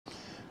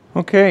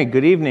Okay,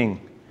 good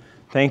evening.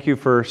 Thank you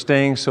for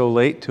staying so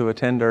late to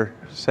attend our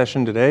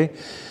session today.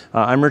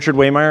 I'm Richard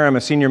Waymeyer. I'm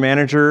a senior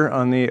manager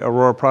on the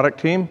Aurora product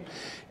team,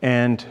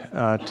 and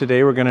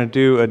today we're going to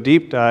do a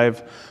deep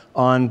dive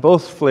on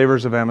both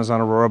flavors of Amazon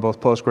Aurora, both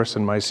Postgres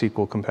and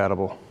MySQL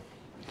compatible.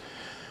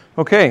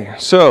 Okay,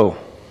 so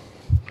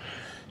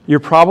you're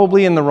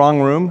probably in the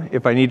wrong room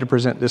if I need to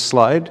present this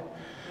slide,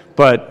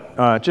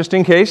 but just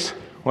in case,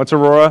 what's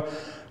Aurora?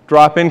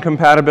 Drop-in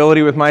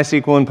compatibility with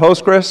MySQL and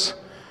Postgres.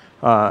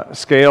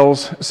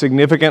 Scales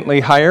significantly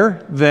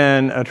higher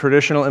than a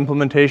traditional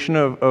implementation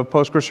of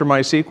Postgres or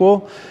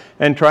MySQL,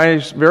 and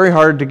tries very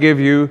hard to give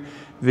you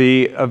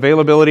the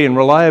availability and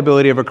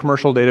reliability of a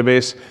commercial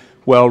database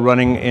while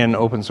running in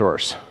open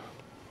source.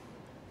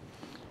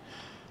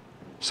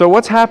 So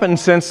what's happened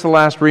since the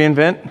last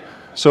reInvent?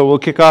 So we'll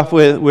kick off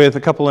with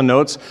a couple of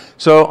notes.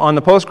 So on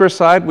the Postgres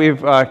side, we've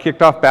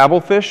kicked off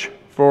Babelfish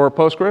for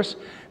Postgres,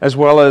 as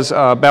well as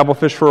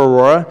Babelfish for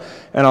Aurora,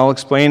 and I'll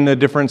explain the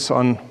difference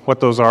on what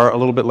those are a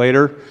little bit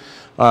later.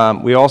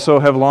 We also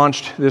have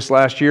launched this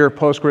last year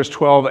Postgres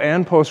 12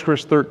 and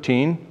Postgres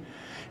 13,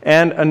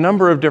 and a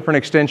number of different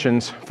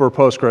extensions for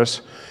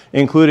Postgres,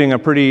 including a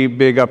pretty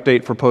big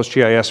update for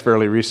PostGIS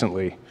fairly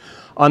recently.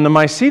 On the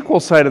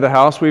MySQL side of the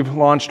house, we've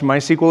launched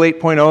MySQL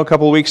 8.0 a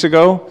couple of weeks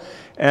ago,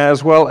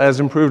 as well as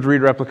improved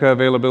read replica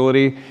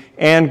availability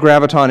and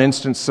Graviton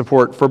instance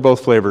support for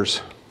both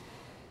flavors.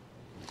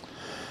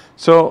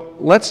 So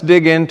let's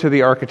dig into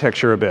the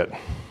architecture a bit,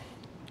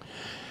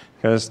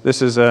 because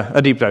this is a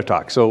deep dive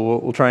talk. So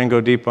we'll try and go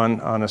deep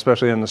on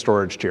especially on the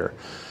storage tier.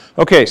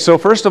 Okay, so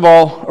first of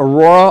all,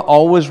 Aurora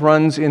always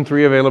runs in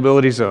 3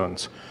 availability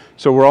zones.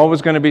 So we're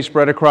always going to be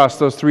spread across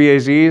those 3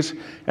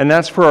 AZs, and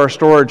that's for our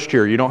storage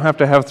tier. You don't have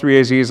to have 3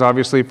 AZs,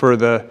 obviously, for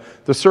the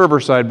server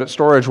side, but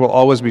storage will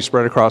always be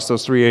spread across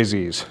those 3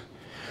 AZs.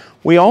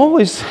 We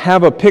always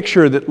have a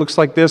picture that looks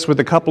like this with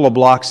a couple of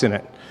blocks in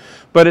it.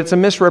 But it's a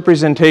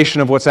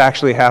misrepresentation of what's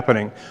actually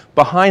happening.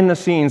 Behind the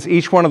scenes,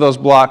 each one of those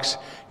blocks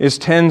is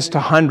tens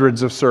to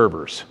hundreds of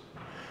servers.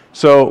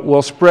 So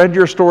we'll spread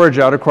your storage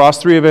out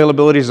across 3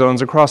 availability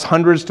zones, across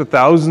hundreds to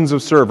thousands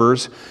of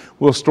servers.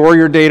 We'll store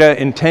your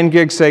data in 10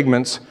 gig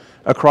segments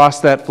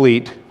across that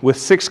fleet with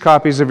 6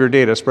 copies of your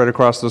data spread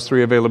across those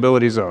 3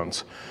 availability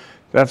zones.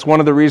 That's one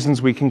of the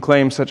reasons we can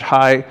claim such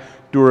high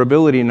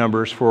durability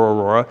numbers for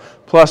Aurora.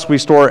 Plus, we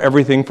store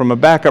everything from a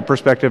backup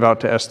perspective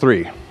out to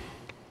S3.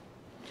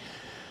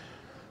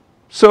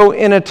 So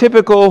in a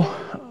typical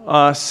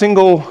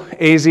single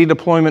AZ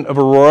deployment of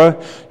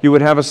Aurora, you would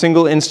have a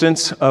single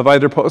instance of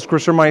either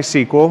Postgres or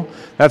MySQL.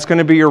 That's going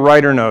to be your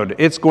writer node.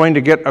 It's going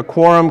to get a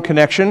quorum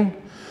connection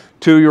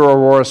to your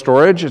Aurora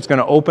storage. It's going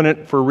to open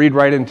it for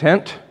read-write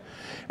intent.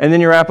 And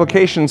then your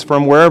applications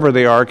from wherever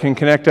they are can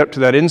connect up to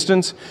that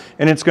instance,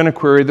 and it's going to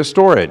query the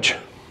storage.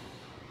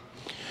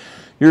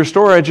 Your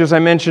storage, as I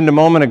mentioned a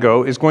moment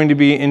ago, is going to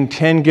be in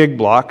 10 gig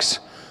blocks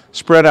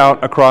spread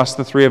out across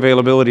the 3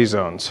 availability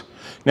zones.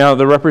 Now,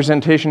 the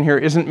representation here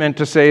isn't meant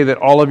to say that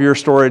all of your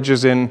storage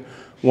is in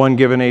one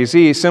given AZ,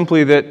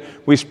 simply that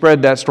we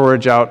spread that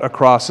storage out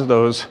across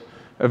those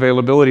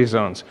availability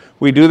zones.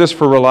 We do this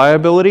for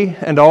reliability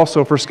and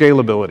also for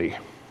scalability.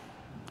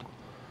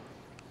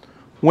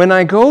 When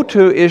I go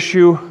to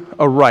issue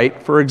a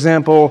write, for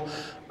example,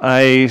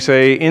 I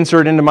say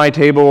insert into my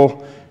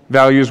table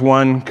values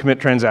 1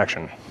 commit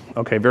transaction.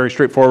 Okay, very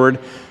straightforward.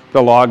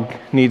 The log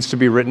needs to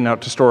be written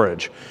out to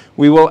storage.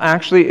 We will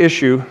actually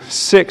issue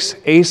 6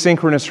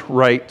 asynchronous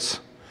writes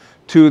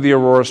to the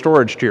Aurora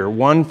storage tier,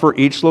 1 for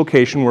each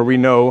location where we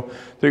know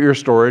that your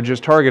storage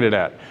is targeted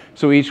at.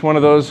 So each one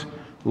of those,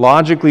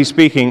 logically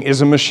speaking,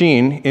 is a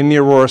machine in the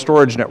Aurora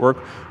storage network.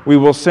 We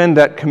will send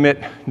that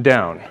commit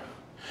down.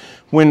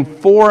 When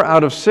 4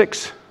 out of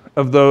 6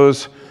 of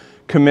those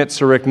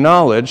commits are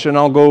acknowledged, and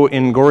I'll go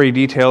in gory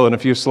detail in a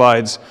few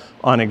slides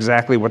on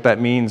exactly what that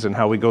means and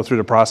how we go through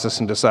the process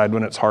and decide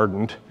when it's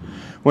hardened.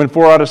 When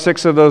 4 out of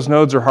 6 of those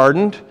nodes are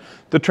hardened,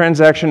 the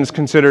transaction is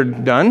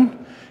considered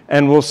done,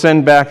 and we'll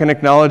send back an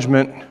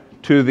acknowledgement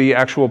to the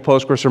actual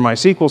Postgres or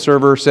MySQL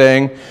server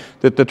saying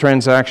that the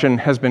transaction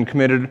has been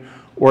committed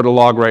or the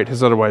log write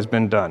has otherwise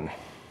been done.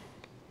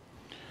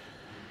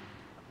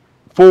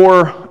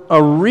 For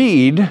a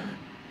read,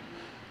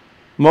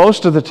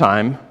 most of the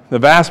time, the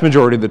vast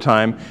majority of the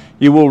time,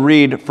 you will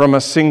read from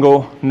a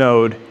single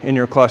node in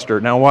your cluster.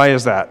 Now, why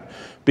is that?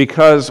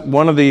 Because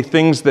one of the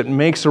things that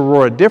makes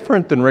Aurora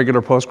different than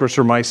regular Postgres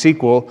or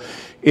MySQL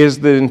is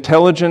the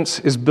intelligence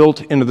is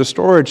built into the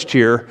storage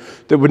tier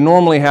that would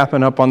normally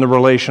happen up on the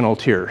relational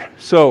tier.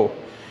 So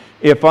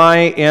if I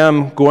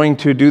am going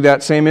to do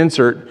that same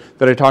insert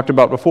that I talked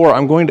about before,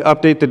 I'm going to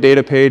update the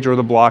data page or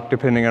the block,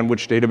 depending on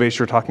which database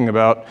you're talking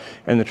about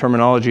and the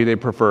terminology they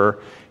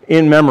prefer,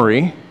 in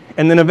memory.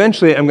 And then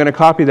eventually, I'm going to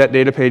copy that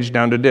data page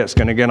down to disk.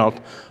 And again,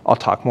 I'll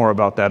talk more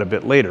about that a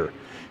bit later.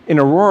 In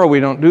Aurora, we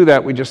don't do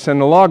that. We just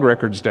send the log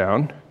records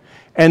down.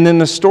 And then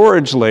the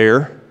storage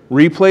layer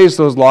replays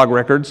those log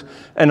records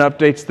and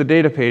updates the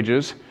data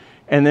pages,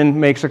 and then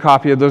makes a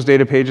copy of those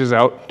data pages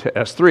out to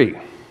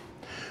S3.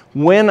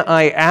 When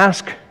I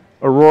ask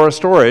Aurora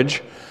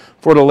Storage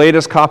for the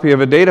latest copy of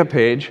a data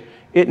page,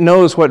 it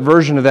knows what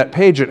version of that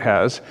page it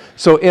has.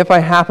 So if I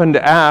happen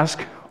to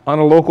ask on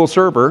a local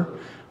server,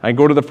 I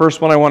go to the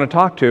first one I want to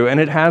talk to, and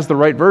it has the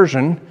right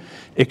version,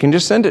 it can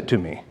just send it to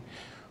me.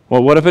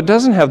 Well, what if it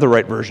doesn't have the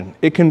right version?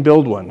 It can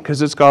build one,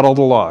 because it's got all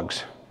the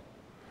logs.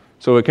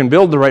 So it can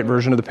build the right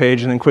version of the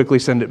page and then quickly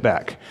send it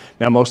back.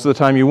 Now, most of the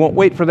time you won't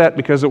wait for that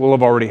because it will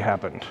have already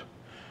happened.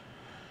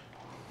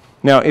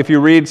 Now, if you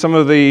read some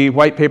of the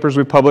white papers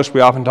we publish, we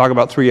often talk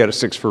about 3 out of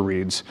 6 for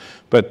reads,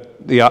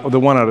 but the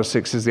 1 out of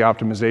 6 is the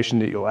optimization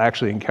that you'll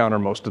actually encounter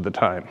most of the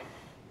time.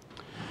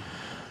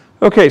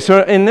 Okay,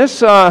 so in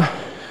this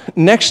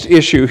next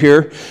issue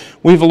here,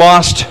 we've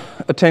lost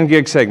a 10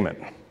 gig segment.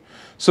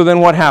 So then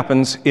what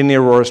happens in the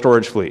Aurora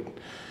storage fleet?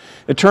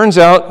 It turns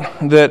out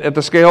that at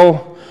the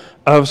scale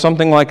of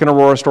something like an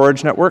Aurora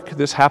storage network,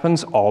 this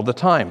happens all the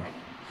time.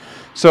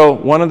 So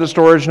one of the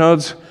storage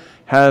nodes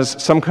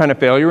has some kind of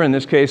failure. In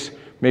this case,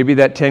 maybe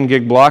that 10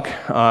 gig block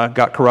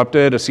got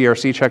corrupted, a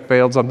CRC check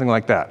failed, something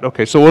like that.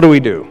 Okay, so what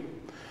do?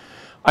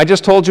 I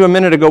just told you a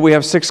minute ago we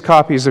have 6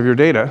 copies of your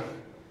data.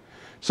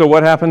 So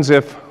what happens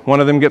if one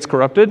of them gets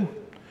corrupted?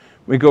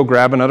 We go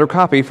grab another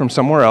copy from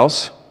somewhere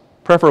else,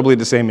 preferably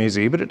the same AZ,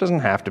 but it doesn't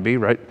have to be,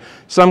 right?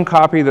 Some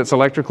copy that's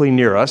electrically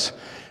near us,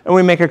 and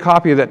we make a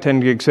copy of that 10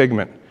 gig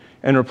segment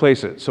and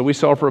replace it. So we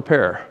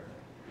self-repair.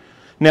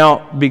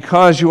 Now,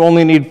 because you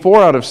only need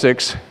 4 out of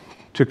 6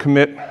 to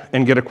commit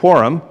and get a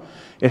quorum,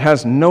 it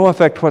has no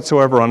effect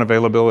whatsoever on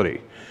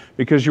availability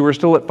because you were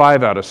still at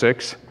 5 out of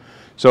 6.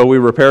 So we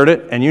repaired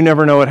it, and you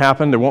never know what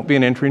happened. There won't be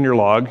an entry in your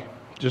log.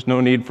 Just no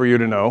need for you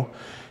to know.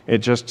 It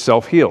just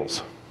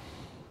self-heals.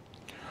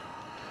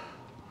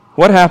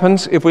 What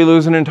happens if we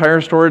lose an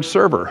entire storage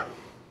server?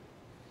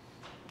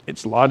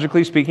 It's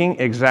logically speaking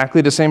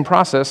exactly the same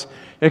process,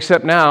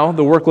 except now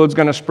the workload's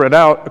going to spread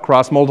out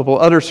across multiple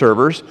other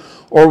servers,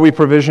 or we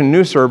provision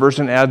new servers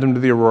and add them to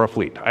the Aurora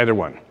fleet, either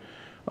one.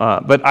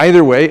 But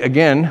either way,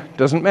 again,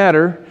 doesn't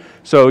matter.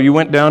 So you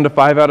went down to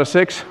 5 out of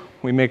 6,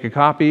 we make a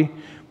copy,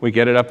 we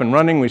get it up and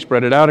running, we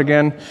spread it out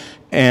again,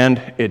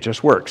 and it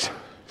just works.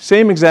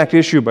 Same exact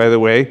issue, by the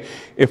way,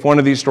 if one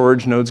of these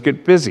storage nodes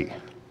get busy.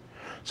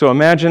 So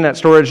imagine that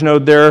storage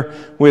node there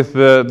with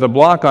the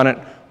block on it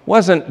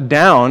wasn't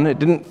down, it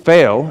didn't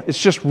fail, it's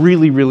just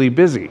really, really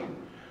busy.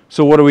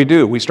 So what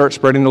do? We start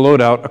spreading the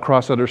load out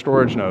across other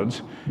storage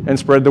nodes and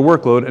spread the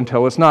workload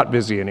until it's not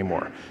busy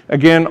anymore.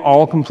 Again,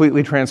 all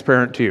completely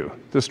transparent to you.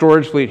 The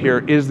storage fleet here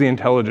is the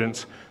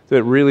intelligence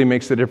that really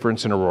makes the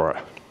difference in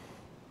Aurora.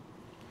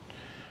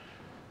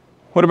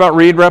 What about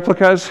read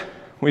replicas?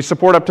 We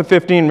support up to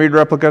 15 read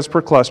replicas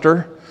per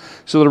cluster.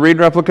 So the read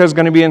replica is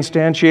going to be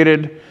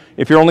instantiated.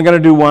 If you're only going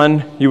to do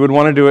one, you would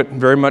want to do it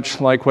very much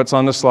like what's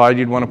on the slide.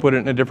 You'd want to put it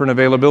in a different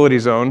availability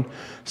zone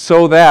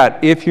so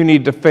that if you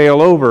need to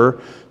fail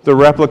over, the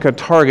replica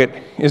target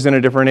is in a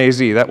different AZ.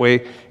 That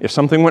way, if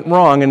something went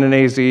wrong in an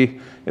AZ,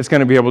 it's going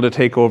to be able to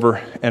take over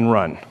and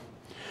run.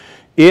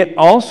 It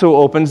also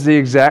opens the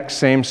exact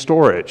same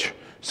storage.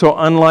 So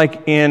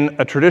unlike in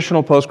a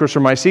traditional Postgres or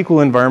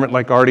MySQL environment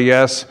like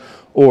RDS,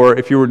 or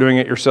if you were doing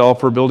it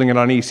yourself or building it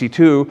on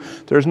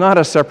EC2, there's not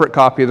a separate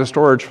copy of the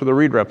storage for the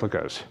read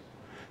replicas.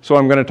 So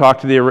I'm going to talk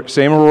to the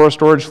same Aurora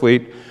storage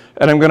fleet,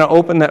 and I'm going to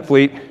open that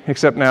fleet,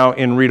 except now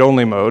in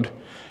read-only mode,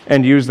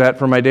 and use that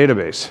for my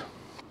database.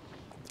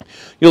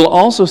 You'll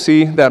also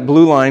see that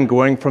blue line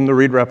going from the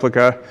read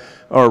replica,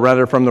 or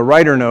rather from the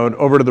writer node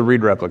over to the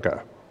read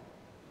replica.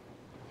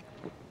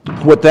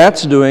 What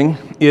that's doing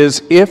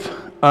is if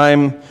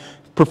I'm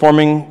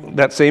performing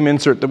that same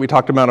insert that we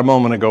talked about a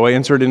moment ago, I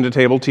insert into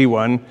table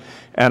T1,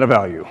 add a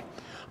value.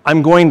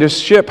 I'm going to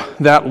ship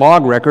that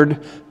log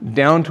record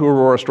down to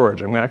Aurora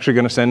storage. I'm actually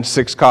going to send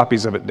 6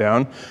 copies of it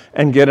down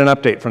and get an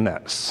update from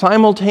that.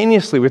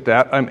 Simultaneously with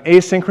that, I'm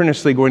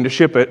asynchronously going to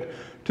ship it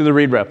to the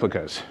read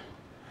replicas.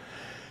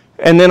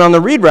 And then on the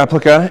read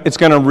replica, it's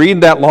going to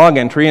read that log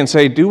entry and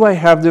say, do I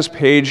have this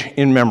page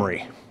in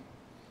memory?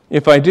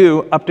 If I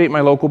do, update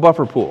my local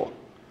buffer pool.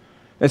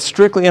 It's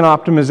strictly an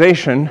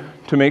optimization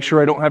to make sure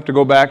I don't have to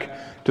go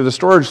back to the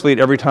storage fleet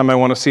every time I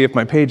want to see if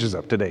my page is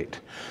up to date.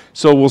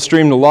 So we'll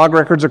stream the log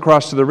records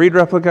across to the read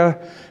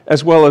replica,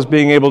 as well as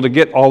being able to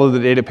get all of the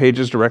data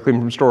pages directly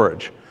from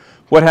storage.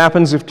 What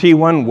happens if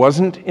T1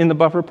 wasn't in the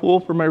buffer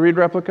pool for my read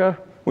replica?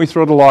 We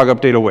throw the log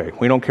update away.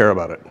 We don't care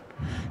about it.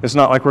 It's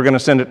not like we're going to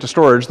send it to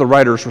storage. The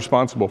writer's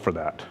responsible for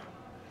that.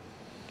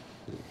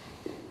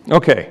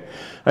 Okay,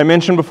 I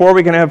mentioned before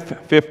we can have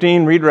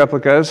 15 read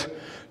replicas.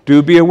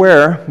 Do be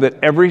aware that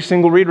every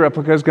single read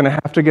replica is going to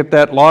have to get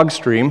that log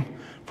stream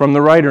from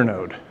the writer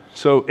node.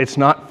 So it's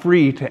not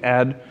free to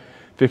add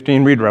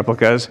 15 read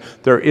replicas.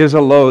 There is a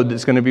load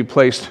that's going to be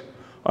placed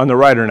on the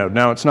writer node.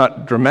 Now, it's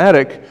not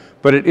dramatic,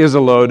 but it is a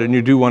load, and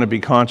you do want to be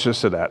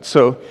conscious of that.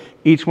 So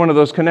each one of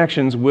those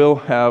connections will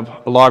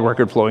have a log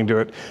record flowing to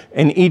it,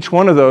 and each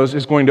one of those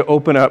is going to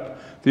open up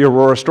the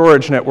Aurora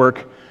storage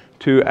network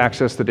to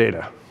access the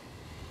data.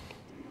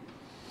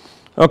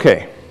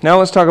 Okay, now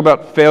let's talk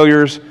about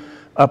failures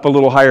up a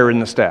little higher in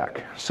the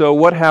stack. So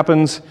what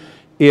happens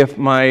if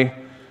my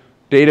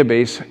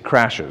database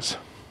crashes?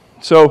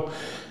 So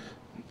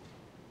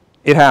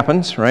It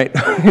happens, right?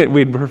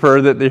 We'd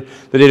prefer that the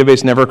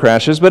database never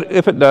crashes, but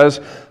if it does,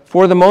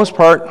 for the most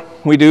part,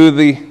 we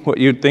do what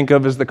you'd think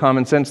of as the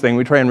common sense thing.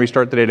 We try and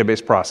restart the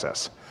database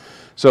process.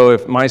 So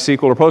if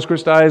MySQL or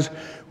Postgres dies,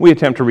 we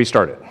attempt to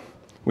restart it.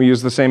 We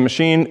use the same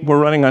machine. We're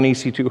running on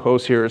EC2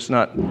 hosts here. It's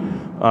not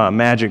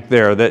magic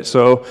there.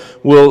 So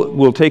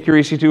we'll take your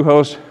EC2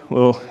 host.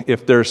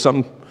 If there's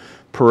some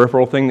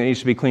peripheral thing that needs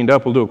to be cleaned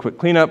up, we'll do a quick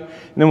cleanup,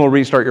 and then we'll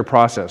restart your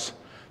process.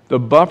 The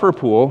buffer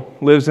pool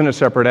lives in a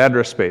separate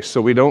address space, so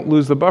we don't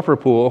lose the buffer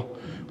pool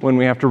when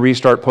we have to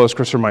restart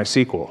Postgres or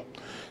MySQL.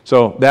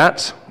 So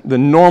that's the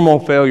normal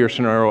failure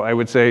scenario, I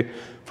would say,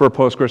 for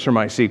Postgres or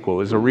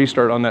MySQL, is a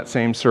restart on that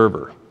same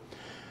server.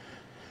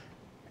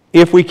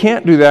 If we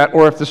can't do that,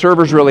 or if the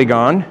server's really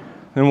gone,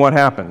 then what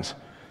happens?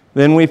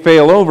 Then we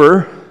fail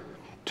over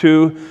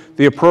to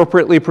the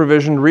appropriately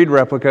provisioned read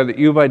replica that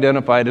you've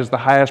identified as the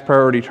highest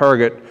priority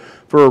target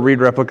for a read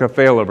replica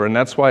failover, and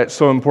that's why it's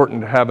so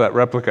important to have that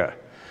replica.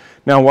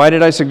 Now, why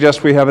did I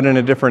suggest we have it in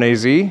a different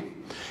AZ?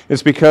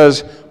 It's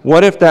because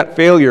what if that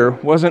failure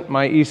wasn't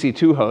my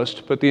EC2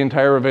 host, but the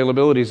entire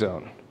availability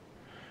zone?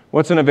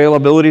 What's an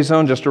availability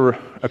zone? Just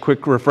a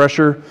quick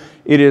refresher.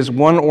 It is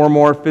one or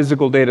more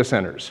physical data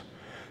centers.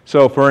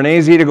 So for an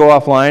AZ to go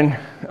offline,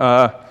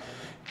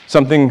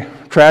 something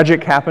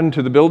tragic happened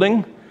to the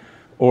building,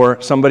 or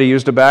somebody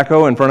used a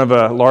backhoe in front of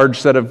a large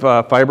set of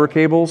fiber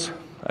cables.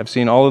 I've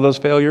seen all of those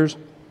failures.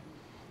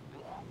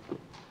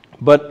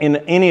 But in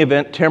any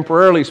event,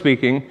 temporarily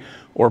speaking,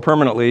 or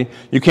permanently,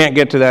 you can't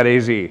get to that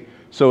AZ.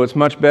 So it's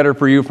much better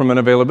for you from an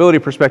availability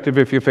perspective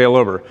if you fail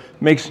over.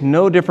 Makes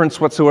no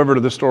difference whatsoever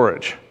to the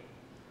storage.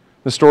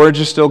 The storage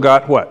has still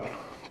got what?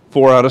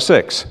 4 out of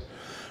 6,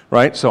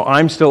 right? So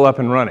I'm still up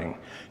and running.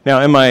 Now,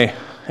 am I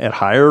at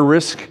higher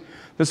risk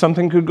that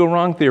something could go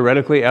wrong?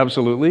 Theoretically,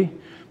 absolutely.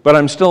 But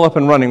I'm still up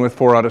and running with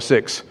 4 out of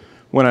 6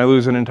 when I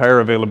lose an entire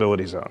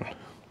availability zone.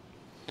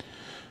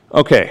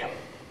 Okay.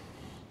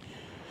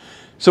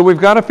 So we've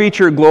got a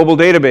featured global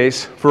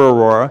database for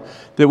Aurora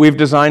that we've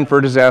designed for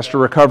disaster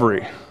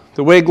recovery.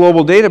 The way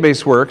global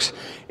database works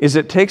is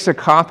it takes a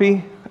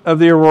copy of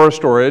the Aurora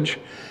storage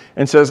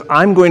and says,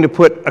 I'm going to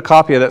put a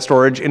copy of that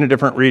storage in a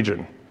different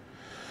region.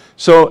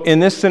 So in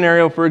this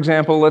scenario, for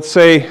example, let's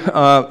say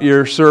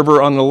your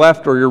server on the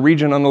left, or your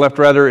region on the left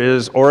rather,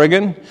 is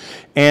Oregon,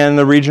 and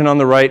the region on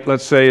the right,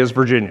 let's say, is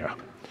Virginia.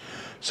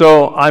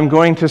 So I'm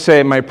going to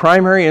say my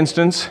primary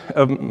instance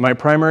of my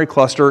primary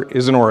cluster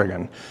is in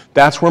Oregon.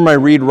 That's where my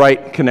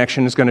read-write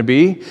connection is going to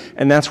be,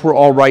 and that's where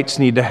all writes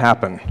need to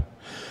happen.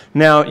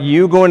 Now,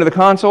 you go into the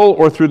console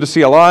or through the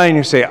CLI and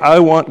you say, I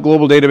want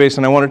global database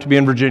and I want it to be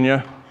in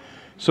Virginia.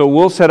 So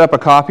we'll set up a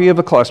copy of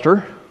a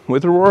cluster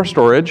with Aurora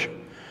storage.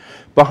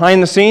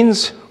 Behind the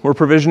scenes, we're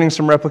provisioning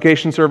some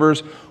replication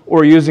servers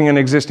or using an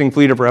existing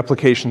fleet of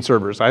replication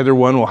servers. Either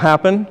one will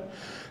happen.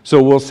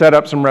 So we'll set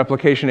up some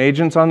replication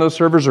agents on those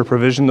servers or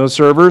provision those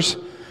servers,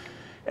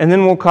 and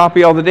then we'll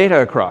copy all the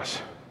data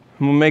across.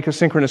 And we'll make a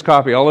synchronous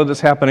copy, all of this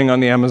happening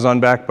on the Amazon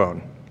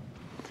backbone.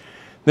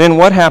 Then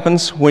what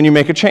happens when you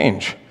make a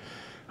change?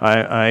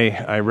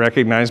 I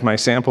recognize my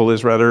sample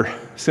is rather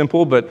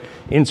simple, but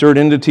insert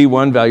into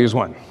T1 values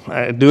 1.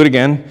 I do it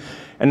again,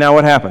 and now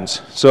what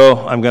happens?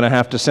 So I'm going to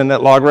have to send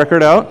that log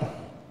record out.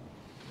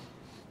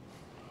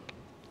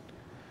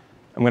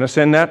 I'm going to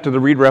send that to the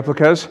read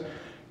replicas.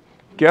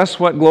 Guess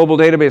what global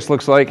database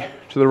looks like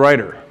to the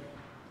writer?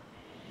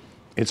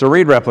 It's a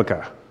read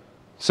replica.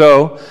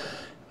 So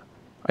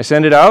I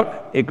send it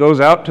out. It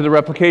goes out to the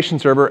replication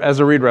server as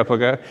a read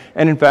replica.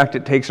 And in fact,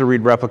 it takes a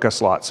read replica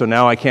slot. So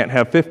now I can't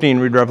have 15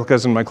 read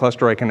replicas in my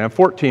cluster. I can have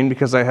 14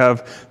 because I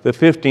have the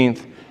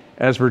 15th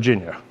as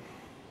Virginia.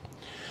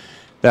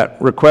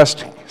 That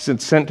request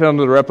is sent down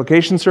to the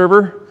replication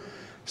server,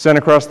 sent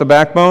across the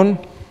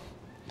backbone,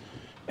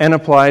 and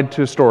applied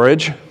to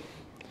storage.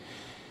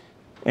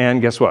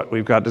 And guess what?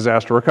 We've got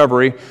disaster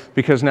recovery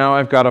because now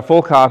I've got a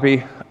full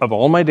copy of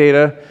all my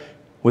data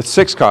with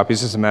 6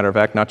 copies, as a matter of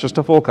fact, not just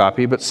a full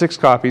copy, but 6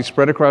 copies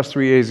spread across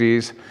 3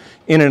 AZs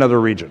in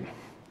another region.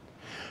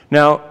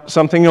 Now,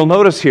 something you'll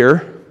notice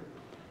here,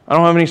 I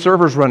don't have any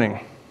servers running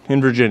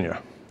in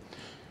Virginia.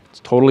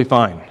 It's totally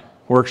fine.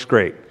 Works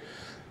great.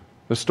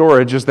 The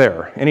storage is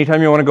there.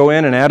 Anytime you want to go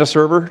in and add a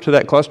server to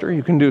that cluster,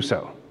 you can do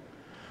so.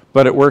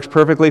 But it works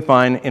perfectly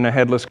fine in a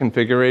headless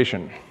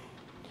configuration.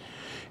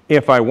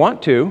 If I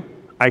want to,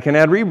 I can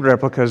add read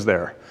replicas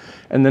there.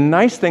 And the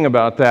nice thing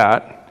about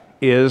that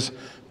is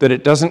that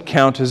it doesn't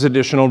count as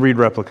additional read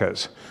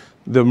replicas.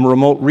 The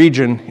remote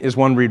region is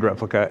 1 read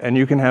replica, and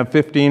you can have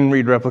 15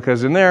 read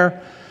replicas in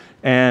there,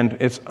 and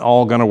it's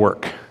all going to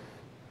work.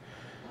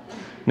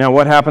 Now,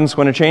 what happens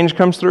when a change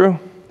comes through?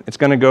 It's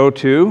going to go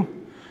to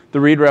the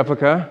read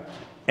replica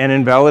and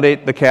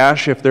invalidate the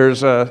cache if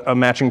there's a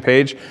matching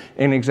page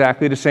in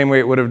exactly the same way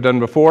it would have done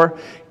before,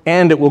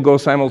 and it will go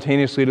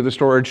simultaneously to the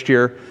storage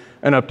tier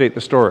and update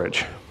the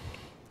storage.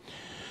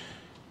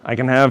 I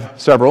can have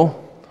several.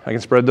 I can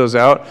spread those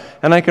out,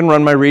 and I can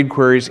run my read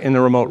queries in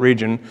the remote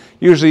region.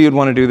 Usually you'd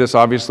want to do this,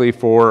 obviously,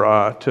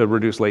 to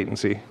reduce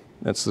latency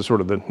That's the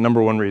sort of the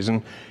number one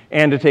reason.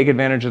 And to take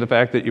advantage of the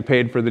fact that you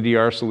paid for the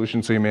DR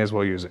solution, so you may as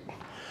well use it.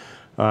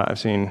 I've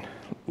seen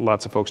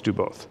lots of folks do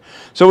both.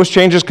 So as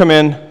changes come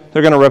in,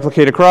 they're going to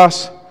replicate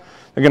across.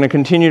 They're going to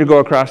continue to go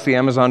across the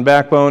Amazon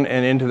backbone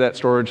and into that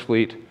storage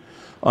fleet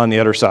on the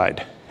other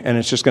side. And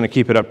it's just going to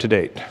keep it up to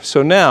date.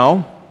 So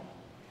now,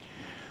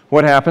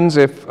 what happens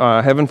if,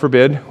 heaven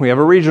forbid, we have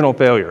a regional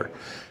failure?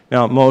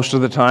 Now, most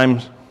of the time,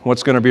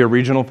 what's going to be a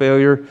regional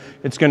failure?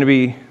 It's going to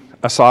be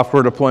a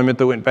software deployment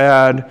that went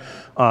bad,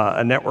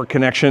 a network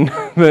connection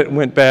that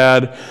went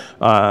bad,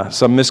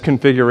 some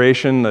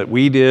misconfiguration that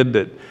we did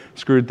that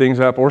screwed things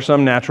up, or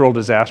some natural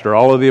disaster.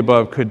 All of the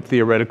above could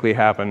theoretically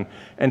happen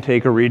and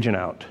take a region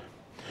out.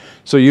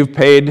 So you've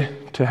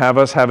paid to have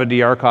us have a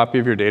DR copy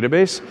of your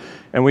database,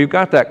 and we've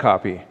got that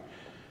copy.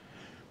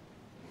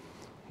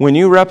 When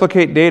you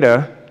replicate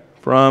data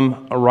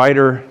from a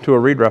writer to a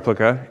read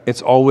replica,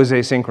 it's always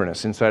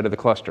asynchronous inside of the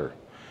cluster.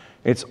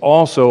 It's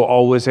also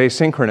always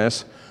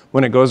asynchronous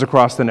when it goes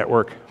across the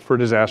network for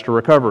disaster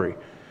recovery.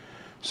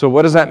 So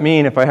what does that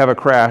mean if I have a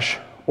crash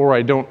or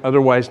I don't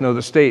otherwise know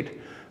the state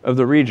of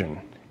the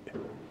region?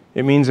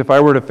 It means if I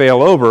were to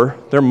fail over,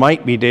 there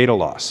might be data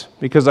loss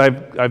because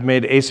I've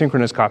made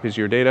asynchronous copies of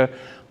your data.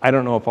 I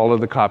don't know if all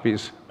of the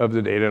copies of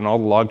the data and all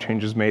the log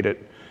changes made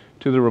it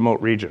to the remote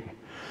region.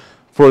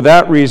 For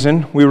that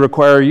reason, we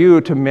require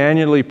you to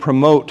manually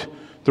promote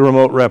the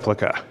remote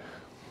replica.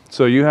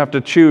 So you have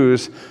to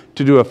choose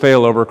to do a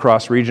failover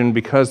cross region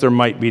because there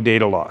might be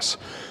data loss.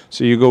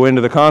 So you go into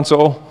the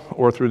console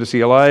or through the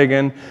CLI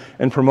again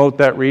and promote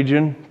that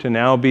region to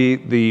now be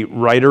the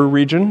writer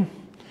region.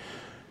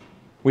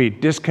 We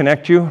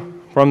disconnect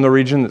you from the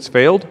region that's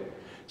failed.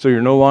 So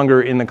you're no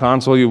longer in the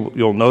console.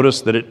 You'll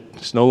notice that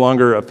it's no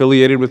longer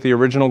affiliated with the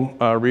original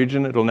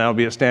region. It'll now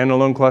be a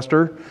standalone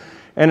cluster,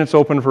 and it's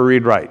open for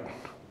read-write.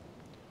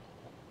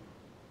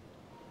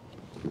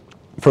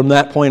 From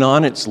that point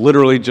on, it's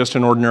literally just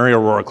an ordinary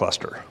Aurora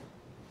cluster.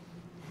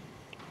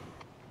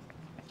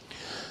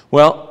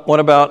 Well, what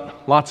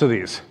about lots of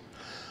these?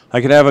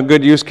 I could have a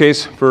good use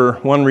case for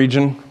one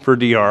region for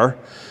DR,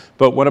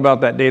 but what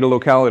about that data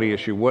locality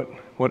issue?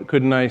 What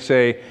couldn't I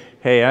say,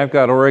 hey, I've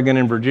got Oregon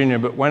and Virginia,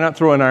 but why not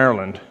throw in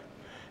Ireland?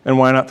 And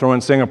why not throw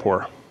in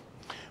Singapore?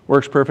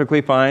 Works perfectly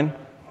fine.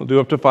 We'll do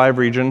up to 5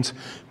 regions.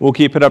 We'll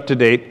keep it up to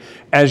date.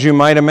 As you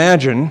might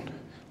imagine,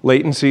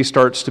 latency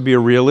starts to be a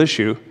real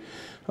issue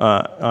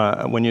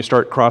when you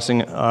start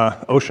crossing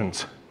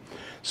oceans.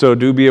 So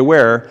do be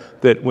aware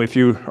that if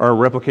you are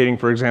replicating,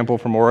 for example,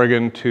 from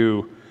Oregon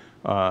to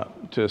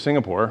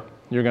Singapore,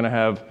 you're going to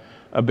have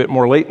a bit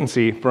more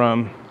latency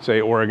from,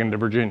 say, Oregon to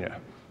Virginia.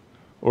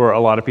 Or a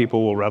lot of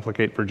people will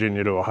replicate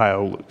Virginia to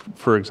Ohio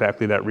for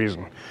exactly that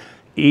reason.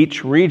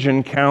 Each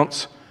region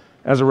counts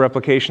as a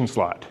replication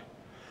slot.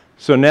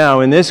 So now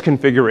in this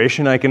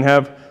configuration, I can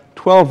have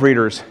 12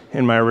 readers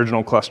in my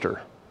original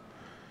cluster.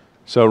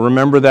 So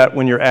remember that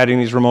when you're adding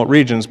these remote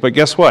regions. But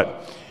guess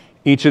what?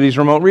 Each of these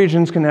remote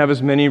regions can have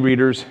as many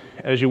readers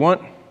as you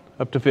want,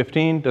 up to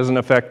 15, doesn't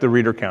affect the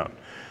reader count.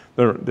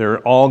 They're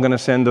all going to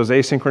send those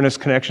asynchronous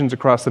connections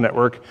across the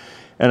network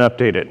and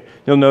update it.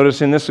 You'll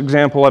notice in this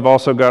example, I've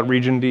also got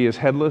region D as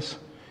headless,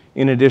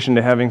 in addition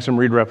to having some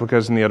read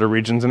replicas in the other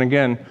regions. And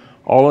again,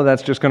 all of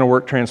that's just going to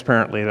work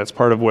transparently. That's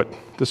part of what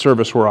the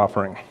service we're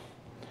offering.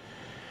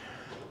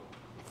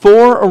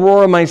 For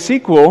Aurora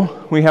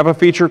MySQL, we have a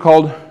feature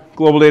called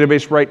Global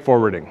Database Write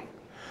Forwarding.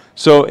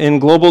 So in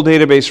Global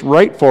Database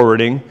Write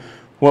Forwarding,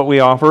 what we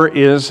offer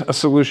is a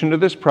solution to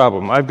this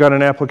problem. I've got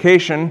an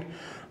application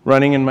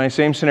running in my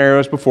same scenario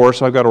as before,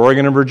 so I've got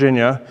Oregon and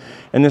Virginia,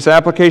 and this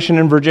application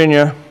in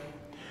Virginia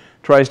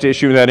tries to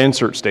issue that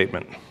insert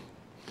statement.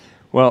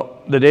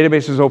 Well, the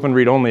database is open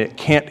read-only. It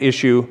can't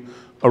issue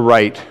a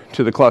write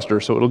to the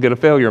cluster, so it'll get a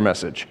failure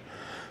message.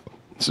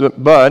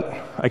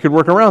 But I could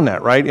work around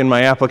that, right? In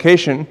my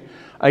application,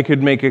 I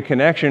could make a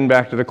connection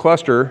back to the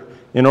cluster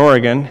in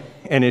Oregon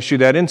and issue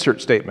that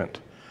insert statement.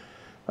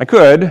 I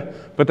could,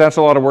 but that's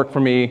a lot of work for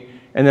me,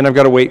 and then I've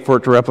got to wait for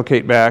it to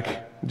replicate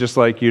back, just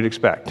like you'd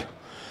expect.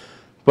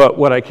 But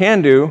what I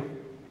can do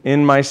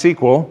in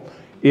MySQL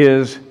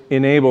is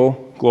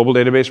enable Global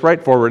Database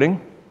Write Forwarding.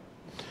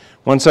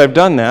 Once I've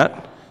done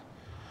that,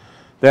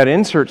 that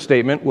insert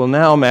statement will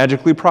now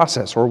magically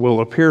process, or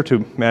will appear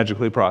to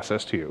magically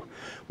process to you.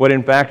 What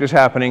in fact is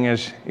happening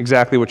is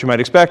exactly what you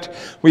might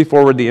expect. We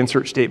forward the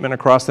insert statement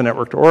across the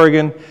network to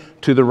Oregon,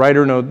 to the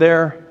writer node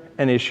there,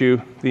 and issue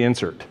the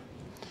insert.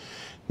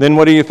 Then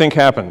what do you think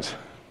happens?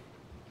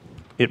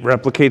 It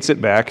replicates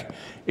it back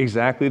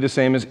exactly the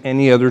same as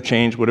any other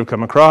change would have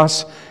come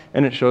across,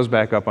 and it shows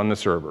back up on the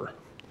server.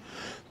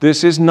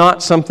 This is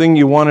not something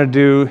you want to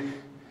do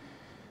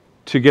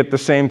to get the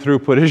same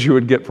throughput as you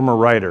would get from a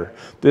writer.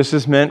 This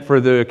is meant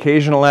for the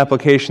occasional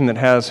application that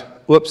has,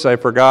 whoops, I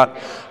forgot,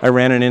 I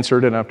ran an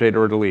insert, an update,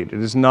 or a delete.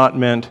 It is not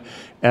meant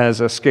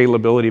as a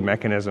scalability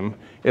mechanism.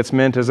 It's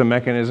meant as a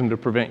mechanism to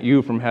prevent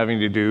you from having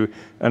to do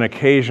an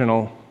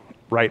occasional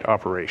write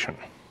operation.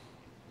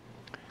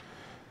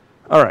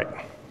 All right,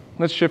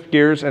 let's shift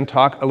gears and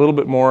talk a little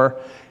bit more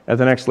at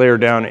the next layer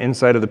down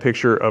inside of the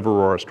picture of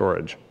Aurora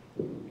storage.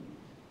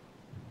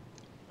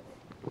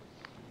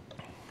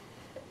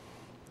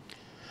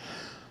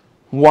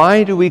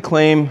 Why do we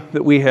claim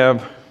that we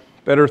have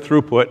better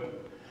throughput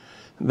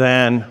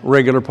than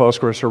regular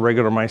Postgres or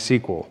regular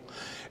MySQL?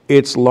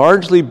 It's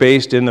largely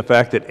based in the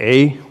fact that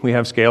A, we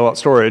have scale-out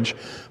storage,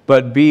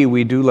 but B,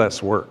 we do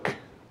less work.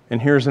 And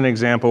here's an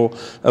example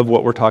of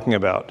what we're talking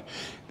about.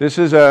 This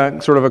is a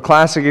sort of a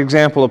classic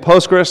example of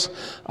Postgres.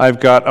 I've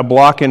got a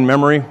block in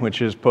memory,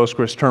 which is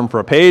Postgres term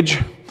for a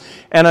page,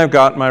 and I've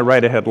got my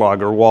write-ahead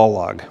log or wall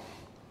log.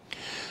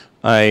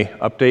 I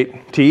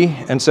update t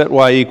and set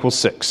y equals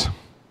 6.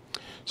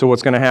 So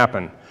what's going to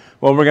happen?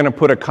 Well, we're going to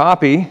put a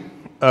copy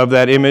of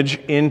that image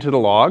into the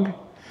log,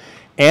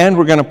 and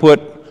we're going to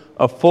put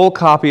a full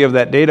copy of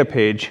that data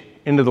page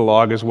into the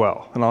log as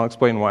well. And I'll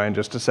explain why in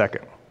just a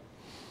second.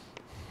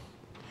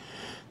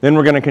 Then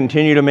we're going to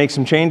continue to make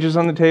some changes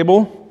on the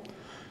table.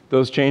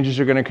 Those changes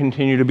are going to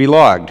continue to be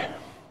logged.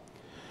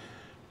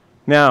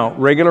 Now,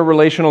 regular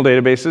relational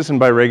databases, and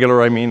by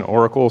regular I mean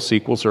Oracle,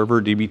 SQL Server,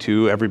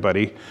 DB2,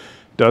 everybody,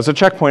 does a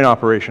checkpoint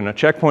operation. A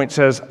checkpoint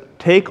says,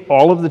 take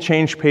all of the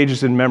changed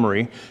pages in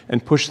memory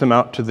and push them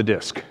out to the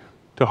disk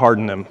to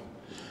harden them.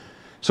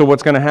 So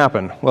what's going to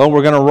happen? Well,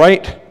 we're going to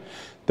write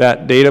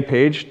that data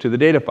page to the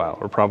data file,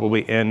 or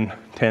probably in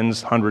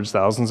tens, hundreds,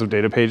 thousands of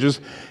data pages,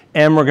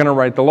 and we're going to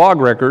write the log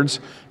records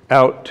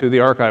out to the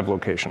archive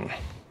location.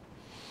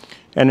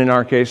 And in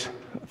our case,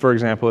 for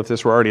example, if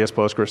this were RDS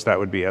Postgres, that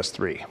would be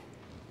S3.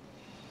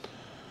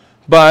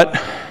 But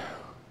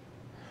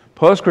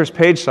Postgres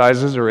page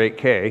sizes are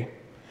 8K,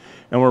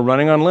 and we're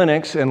running on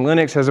Linux, and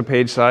Linux has a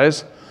page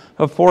size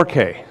of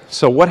 4K.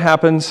 So what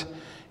happens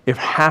if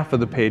half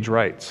of the page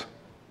writes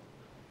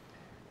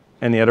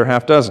and the other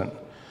half doesn't?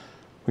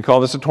 We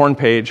call this a torn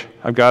page.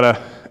 I've got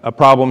a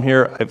problem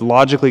here. I've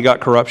logically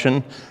got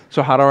corruption.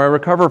 So how do I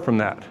recover from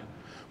that?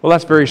 Well,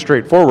 that's very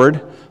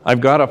straightforward.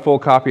 I've got a full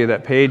copy of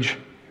that page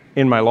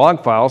in my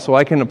log file, so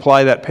I can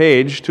apply that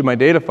page to my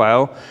data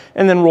file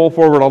and then roll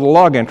forward all the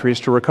log entries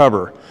to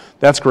recover.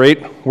 That's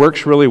great.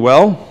 Works really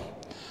well.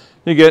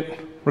 You get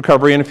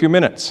recovery in a few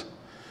minutes.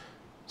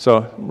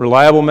 So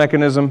reliable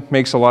mechanism,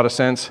 makes a lot of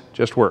sense,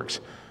 just works.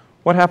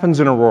 What happens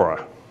in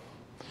Aurora?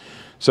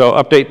 So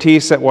update t,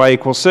 set y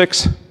equals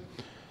 6.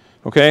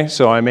 Okay,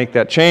 so I make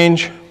that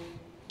change,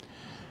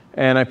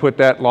 and I put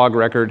that log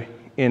record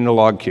in the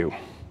log queue,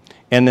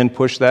 and then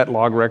push that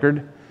log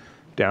record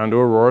down to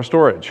Aurora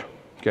storage.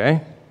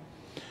 Okay?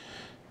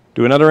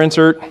 Do another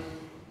insert,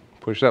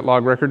 push that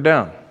log record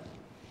down.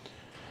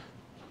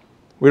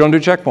 We don't do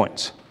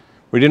checkpoints.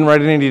 We didn't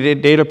write any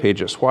data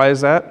pages. Why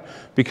is that?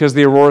 Because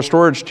the Aurora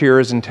storage tier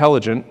is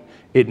intelligent.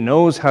 It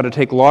knows how to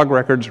take log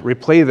records,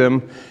 replay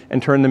them,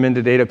 and turn them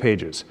into data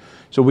pages.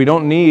 So we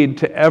don't need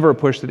to ever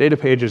push the data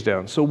pages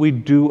down. So we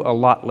do a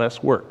lot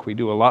less work. We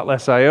do a lot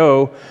less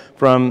I/O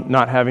from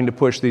not having to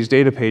push these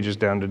data pages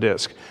down to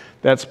disk.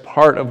 That's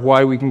part of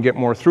why we can get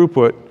more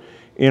throughput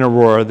in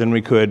Aurora than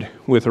we could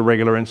with a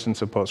regular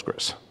instance of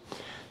Postgres.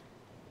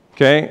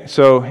 Okay,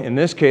 so in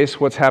this case,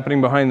 what's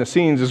happening behind the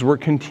scenes is we're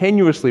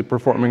continuously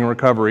performing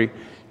recovery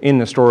in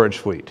the storage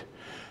fleet.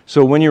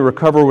 So when you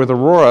recover with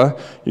Aurora,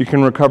 you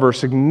can recover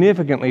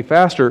significantly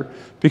faster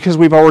because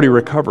we've already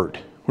recovered.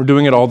 We're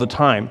doing it all the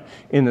time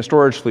in the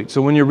storage fleet.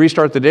 So when you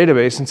restart the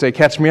database and say,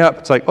 catch me up,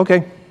 it's like,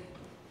 okay.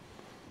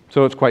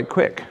 So it's quite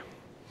quick.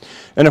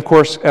 And of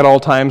course, at all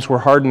times, we're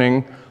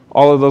hardening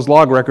all of those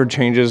log record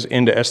changes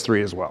into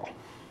S3 as well.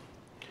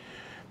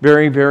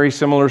 Very, very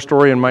similar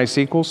story in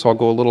MySQL, so I'll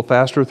go a little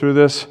faster through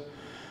this.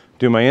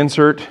 Do my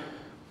insert,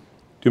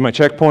 do my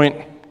checkpoint.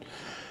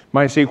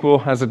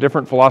 MySQL has a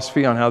different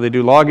philosophy on how they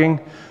do logging.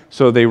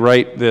 So they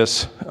write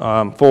this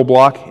full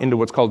block into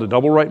what's called a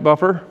double write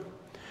buffer.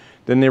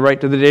 Then they write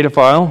to the data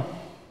file,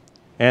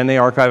 and they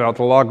archive out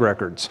the log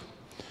records.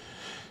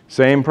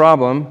 Same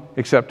problem,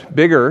 except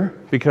bigger,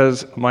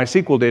 because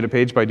MySQL data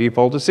page by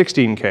default is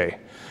 16K.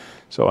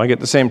 So I get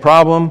the same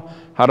problem.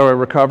 How do I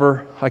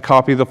recover? I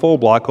copy the full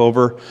block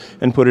over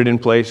and put it in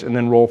place and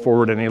then roll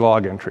forward any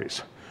log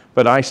entries.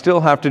 But I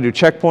still have to do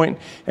checkpoint,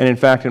 and in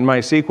fact, in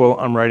MySQL,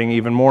 I'm writing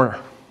even more.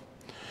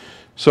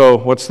 So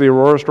what's the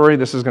Aurora story?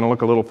 This is going to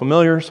look a little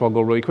familiar, so I'll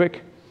go really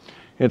quick.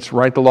 It's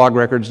write the log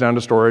records down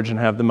to storage and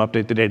have them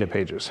update the data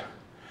pages.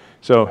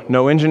 So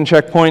no engine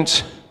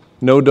checkpoints,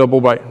 no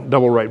double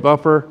write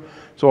buffer,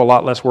 so a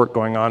lot less work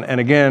going on. And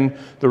again,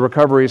 the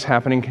recovery is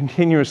happening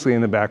continuously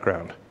in the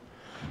background.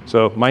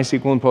 So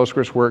MySQL and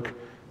Postgres work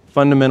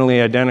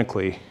fundamentally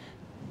identically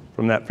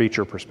from that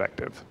feature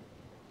perspective.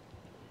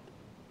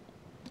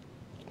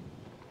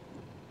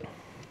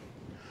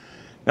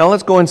 Now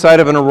let's go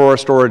inside of an Aurora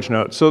storage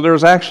node. So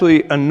there's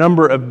actually a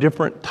number of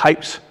different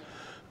types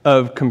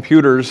of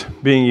computers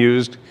being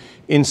used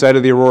inside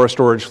of the Aurora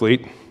storage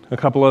fleet. A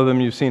couple of them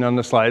you've seen on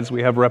the slides.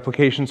 We have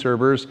replication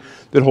servers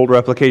that hold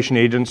replication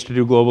agents to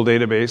do global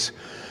database.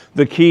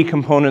 The key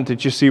component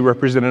that you see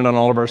represented on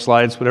all of our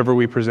slides, whatever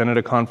we present at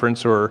a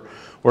conference or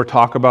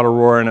talk about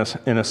Aurora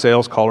in a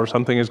sales call or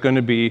something, is going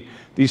to be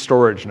these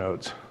storage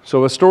nodes.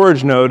 So a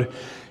storage node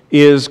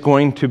is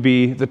going to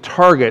be the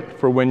target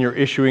for when you're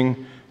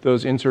issuing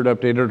those insert,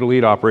 update, or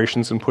delete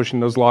operations and pushing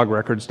those log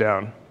records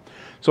down.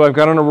 So I've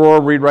got an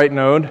Aurora read-write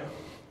node.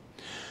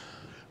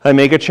 I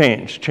make a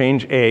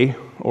change A,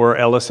 or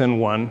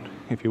LSN1,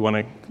 if you want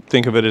to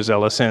think of it as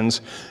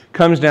LSNs,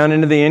 comes down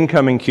into the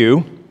incoming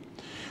queue.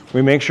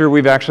 We make sure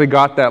we've actually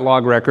got that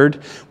log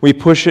record. We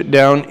push it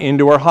down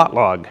into our hot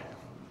log.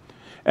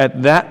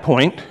 At that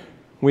point,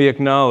 we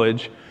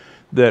acknowledge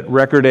that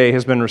record A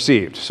has been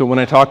received. So when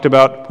I talked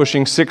about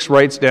pushing 6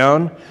 writes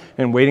down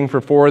and waiting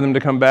for 4 of them to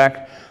come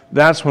back,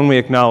 that's when we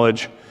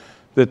acknowledge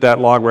that that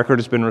log record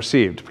has been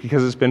received,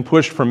 because it's been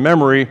pushed from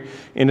memory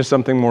into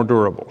something more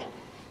durable.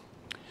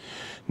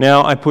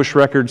 Now I push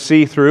record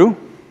C through.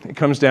 It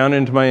comes down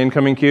into my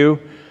incoming queue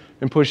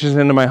and pushes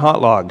into my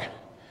hot log.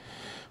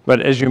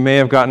 But as you may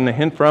have gotten a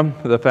hint from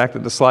the fact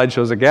that the slide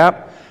shows a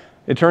gap,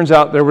 it turns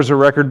out there was a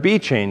record B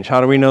change. How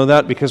do we know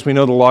that? Because we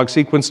know the log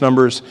sequence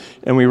numbers,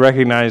 and we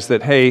recognize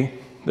that, hey,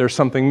 there's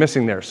something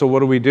missing there. So what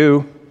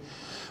do?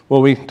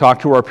 Well, we talk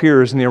to our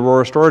peers in the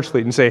Aurora storage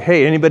fleet and say,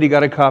 hey, anybody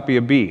got a copy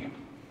of B?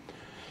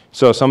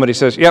 So somebody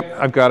says, yep,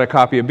 I've got a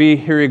copy of B,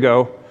 here you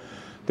go.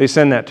 They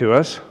send that to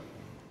us.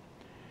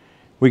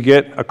 We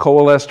get a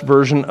coalesced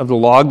version of the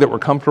log that we're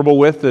comfortable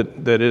with,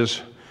 that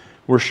is,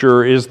 we're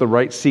sure is the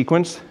right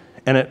sequence,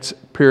 and it's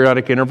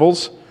periodic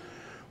intervals.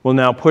 We'll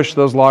now push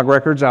those log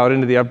records out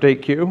into the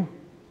update queue,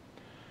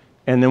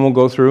 and then we'll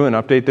go through and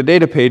update the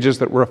data pages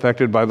that were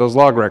affected by those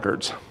log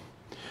records.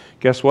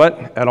 Guess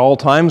what? At all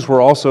times,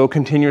 we're also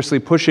continuously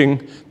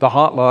pushing the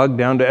hot log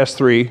down to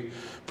S3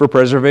 for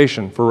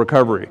preservation, for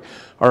recovery.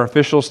 Our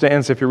official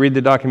stance, if you read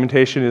the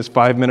documentation, is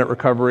 5-minute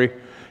recovery.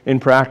 In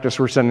practice,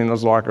 we're sending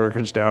those log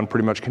records down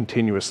pretty much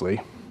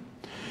continuously.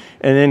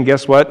 And then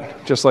guess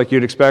what? Just like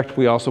you'd expect,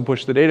 we also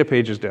push the data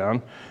pages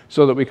down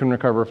so that we can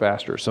recover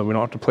faster, so we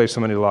don't have to place so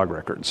many log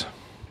records.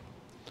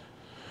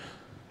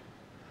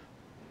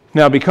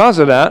 Now, because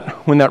of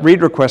that, when that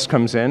read request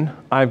comes in,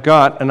 I've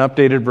got an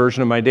updated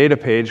version of my data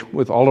page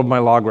with all of my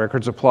log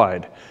records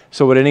applied.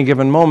 So at any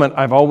given moment,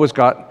 I've always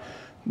got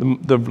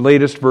the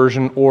latest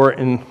version, or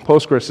in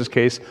Postgres'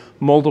 case,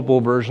 multiple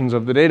versions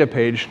of the data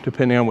page,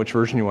 depending on which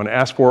version you want to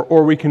ask for,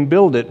 or we can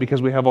build it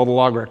because we have all the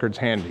log records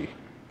handy.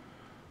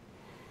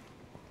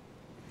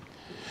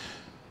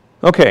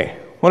 Okay,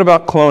 what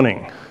about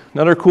cloning?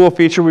 Another cool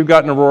feature we've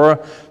got in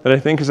Aurora that I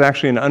think is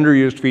actually an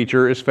underused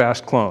feature is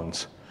fast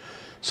clones.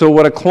 So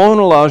what a clone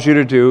allows you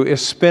to do is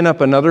spin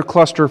up another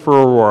cluster for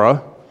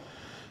Aurora.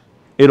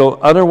 It'll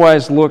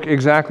otherwise look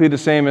exactly the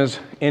same as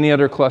any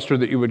other cluster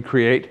that you would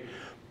create,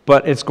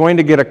 but it's going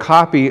to get a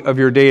copy of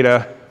your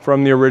data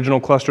from the original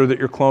cluster that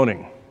you're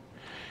cloning.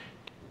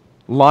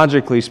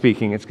 Logically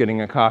speaking, it's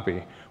getting a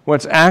copy.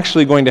 What's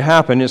actually going to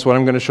happen is what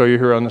I'm going to show you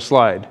here on the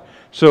slide.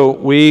 So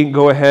we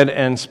go ahead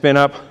and spin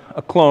up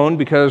a clone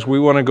because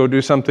we want to go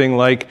do something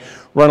like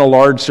run a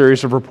large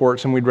series of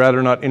reports, and we'd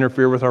rather not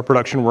interfere with our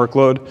production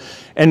workload.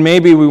 And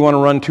maybe we want to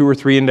run 2 or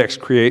 3 index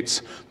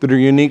creates that are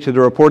unique to the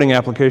reporting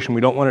application.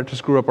 We don't want it to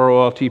screw up our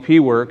OLTP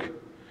work.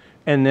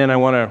 And then I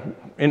want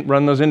to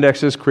run those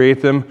indexes,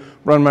 create them,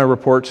 run my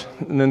reports,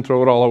 and then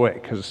throw it all away,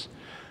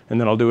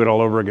 and then I'll do it all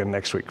over again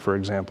next week, for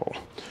example.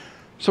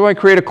 So I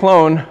create a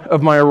clone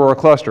of my Aurora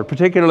cluster,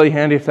 particularly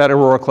handy if that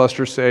Aurora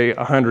cluster, say,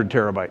 100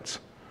 terabytes.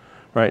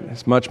 Right?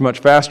 It's much, much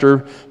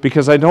faster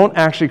because I don't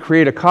actually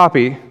create a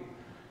copy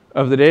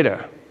of the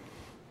data.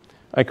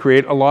 I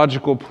create a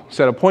logical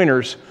set of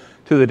pointers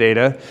to the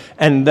data,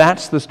 and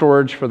that's the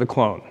storage for the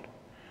clone.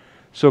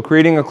 So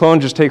creating a clone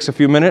just takes a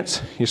few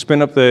minutes. You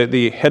spin up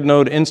the head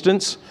node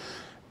instance,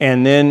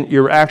 and then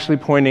you're actually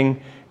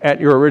pointing at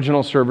your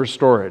original server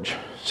storage.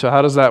 So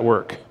how does that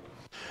work?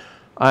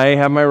 I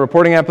have my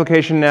reporting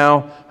application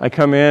now. I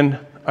come in,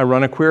 I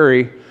run a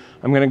query.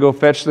 I'm going to go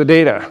fetch the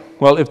data.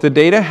 Well, if the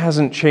data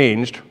hasn't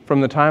changed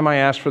from the time I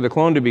asked for the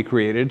clone to be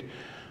created,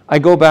 I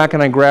go back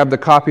and I grab the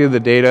copy of the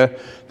data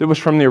that was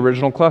from the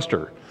original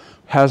cluster.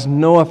 Has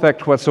no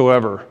effect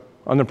whatsoever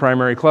on the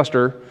primary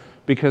cluster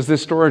because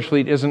this storage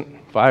fleet isn't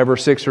 5 or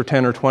 6 or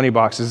 10 or 20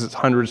 boxes, it's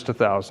hundreds to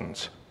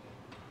thousands.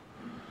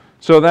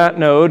 So that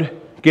node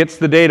gets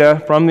the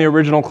data from the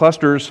original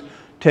cluster's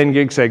 10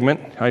 gig segment.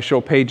 I show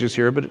pages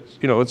here, but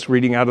it's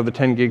reading out of the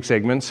 10 gig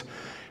segments,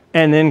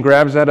 and then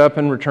grabs that up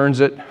and returns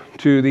it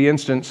to the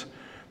instance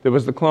that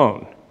was the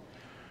clone.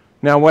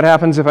 Now what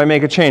happens if I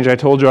make a change? I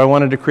told you I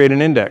wanted to create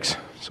an index.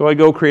 So I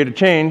go create a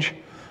change.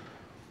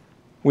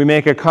 We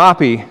make a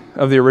copy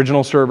of the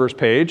original server's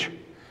page.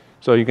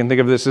 So you can think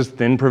of this as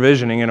thin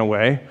provisioning in a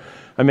way.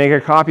 I make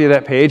a copy of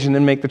that page and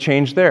then make the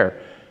change there.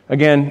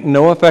 Again,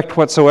 no effect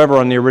whatsoever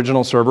on the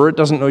original server. It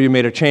doesn't know you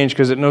made a change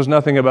because it knows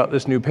nothing about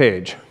this new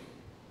page.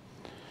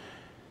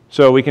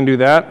 So we can do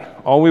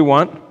that all we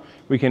want.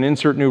 We can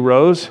insert new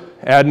rows,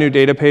 add new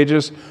data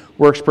pages.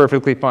 Works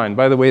perfectly fine.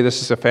 By the way,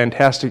 this is a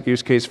fantastic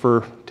use case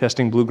for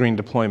testing blue-green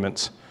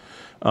deployments.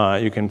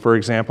 You can, for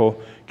example,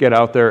 get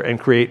out there and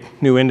create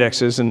new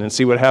indexes and then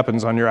see what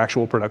happens on your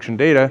actual production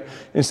data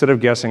instead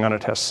of guessing on a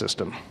test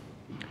system.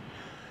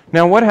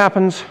 Now what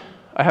happens,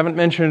 I haven't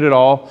mentioned it at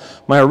all,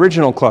 my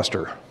original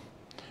cluster.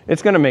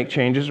 It's going to make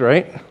changes,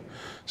 right?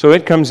 So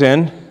it comes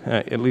in,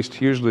 at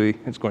least usually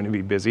it's going to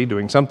be busy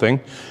doing something,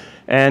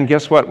 and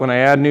guess what? When I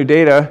add new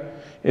data,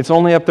 it's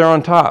only up there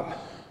on top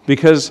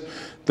because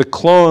the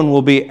clone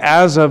will be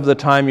as of the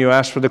time you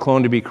asked for the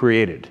clone to be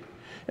created,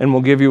 and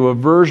will give you a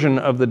version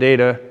of the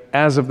data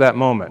as of that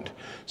moment.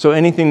 So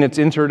anything that's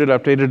inserted,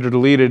 updated, or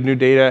deleted, new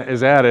data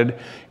is added,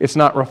 it's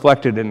not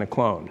reflected in the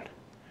clone.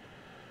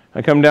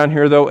 I come down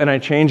here, though, and I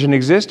change an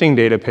existing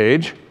data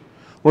page.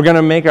 We're going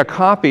to make a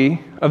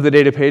copy of the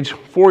data page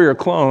for your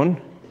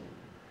clone.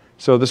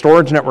 So the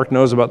storage network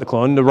knows about the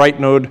clone. The write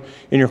node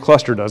in your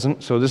cluster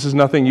doesn't. So this is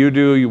nothing you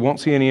do. You won't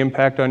see any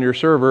impact on your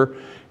server.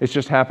 It's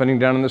just happening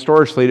down in the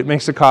storage fleet. It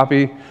makes a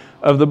copy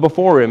of the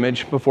before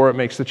image before it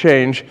makes the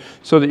change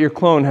so that your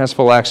clone has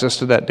full access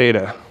to that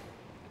data.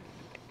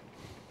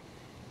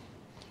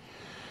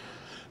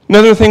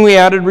 Another thing we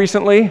added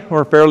recently,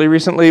 or fairly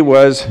recently,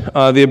 was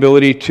the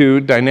ability to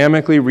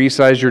dynamically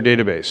resize your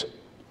database.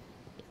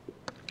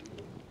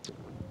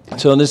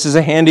 So this is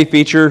a handy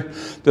feature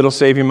that'll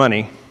save you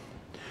money.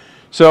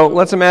 So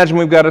let's imagine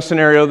we've got a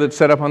scenario that's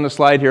set up on the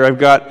slide here. I've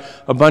got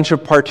a bunch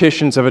of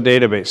partitions of a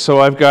database.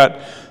 So I've got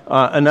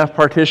enough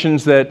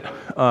partitions that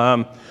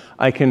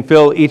I can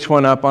fill each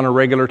one up on a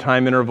regular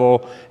time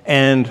interval,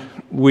 and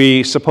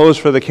we suppose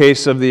for the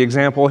case of the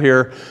example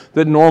here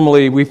that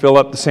normally we fill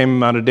up the same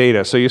amount of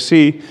data. So you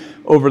see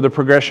over the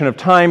progression of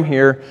time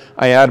here,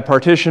 I add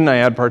partition, I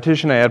add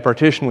partition, I add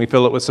partition, we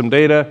fill it with some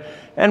data,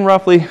 and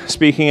roughly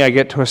speaking, I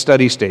get to a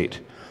steady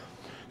state.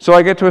 So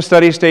I get to a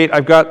steady state,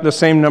 I've got the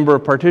same number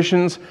of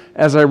partitions.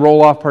 As I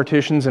roll off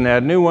partitions and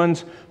add new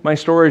ones, my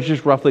storage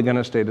is roughly going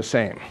to stay the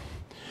same.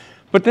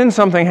 But then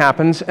something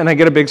happens and I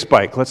get a big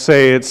spike. Let's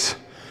say it's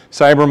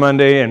Cyber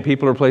Monday and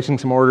people are placing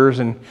some orders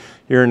and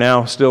you're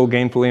now still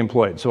gainfully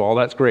employed, so all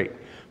that's great.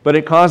 But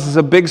it causes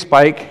a big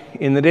spike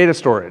in the data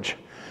storage.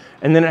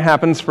 And then it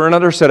happens for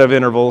another set of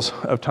intervals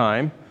of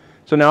time.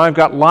 So now I've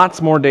got lots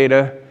more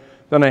data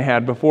than I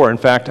had before. In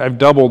fact, I've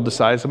doubled the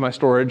size of my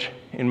storage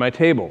in my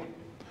table.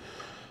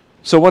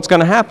 So what's going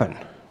to happen?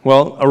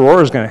 Well,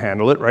 Aurora is going to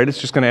handle it, right? It's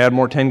just going to add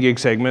more 10 gig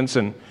segments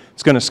and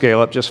it's going to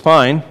scale up just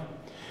fine.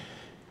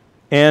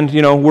 And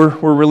you know, we're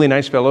really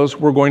nice fellows.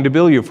 We're going to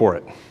bill you for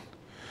it.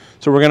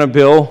 So we're going to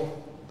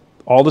bill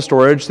all the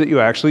storage that you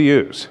actually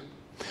use.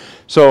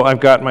 So I've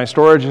got my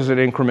storage as it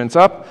increments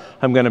up.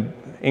 I'm going to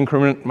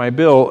increment my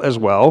bill as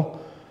well.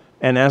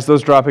 And as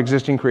those drop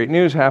existing, create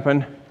news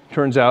happen,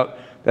 turns out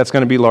that's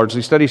going to be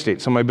largely steady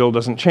state. So my bill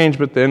doesn't change,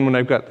 but then when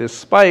I've got this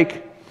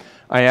spike,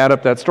 I add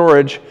up that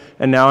storage,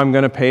 and now I'm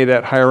going to pay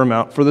that higher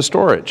amount for the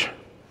storage.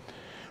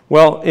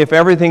 Well, if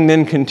everything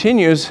then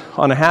continues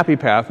on a happy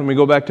path, and we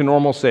go back to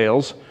normal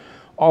sales,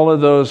 all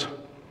of those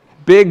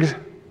big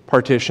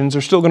partitions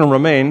are still going to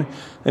remain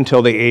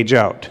until they age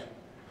out.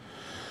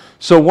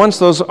 So once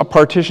those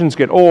partitions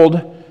get old,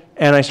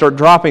 and I start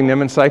dropping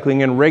them and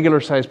cycling in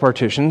regular size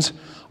partitions,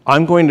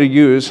 I'm going to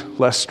use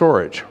less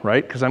storage,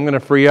 right? Because I'm going to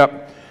free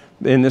up,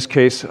 in this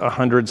case,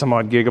 100 some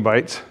odd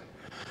gigabytes.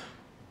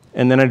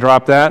 And then I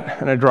drop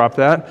that, and I drop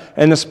that,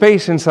 and the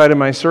space inside of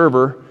my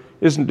server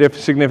is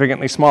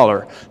significantly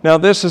smaller. Now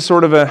this is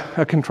sort of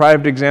a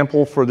contrived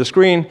example for the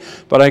screen,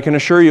 but I can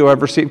assure you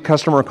I've received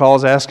customer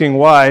calls asking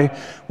why,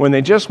 when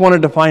they just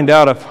wanted to find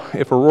out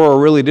if Aurora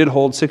really did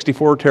hold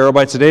 64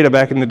 terabytes of data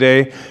back in the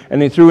day,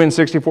 and they threw in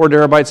 64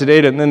 terabytes of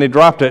data and then they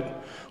dropped it,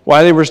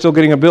 why they were still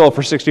getting a bill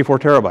for 64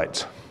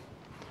 terabytes.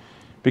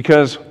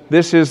 Because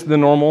this is the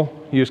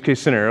normal use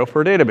case scenario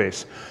for a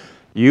database.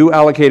 You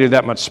allocated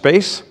that much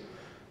space.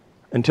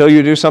 Until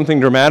you do something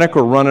dramatic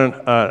or run an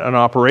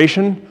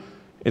operation,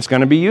 it's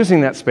going to be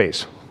using that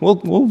space. We'll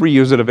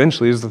reuse it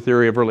eventually, is the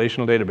theory of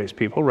relational database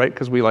people, right?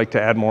 Because we like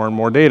to add more and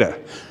more data.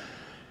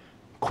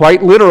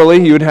 Quite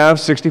literally, you would have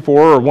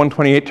 64 or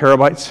 128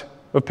 terabytes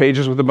of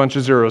pages with a bunch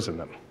of zeros in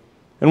them.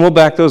 And we'll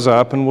back those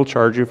up, and we'll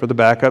charge you for the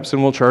backups,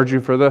 and we'll charge you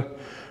for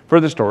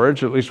the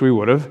storage, at least we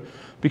would have,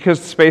 because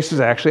the space is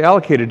actually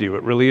allocated to you.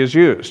 It really is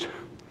used.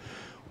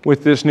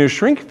 With this new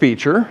shrink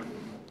feature,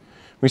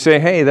 we say,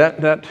 hey,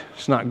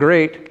 that's not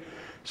great,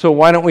 so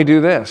why don't we do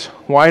this?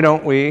 Why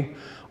don't we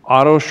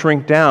auto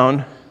shrink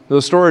down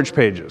those storage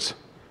pages?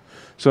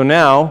 So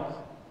now,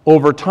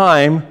 over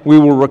time, we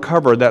will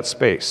recover that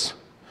space.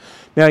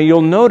 Now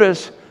you'll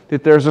notice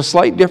that there's a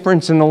slight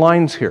difference in the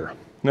lines here.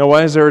 Now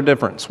why is there a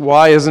difference?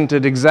 Why isn't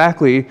it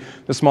exactly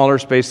the smaller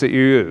space that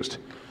you used?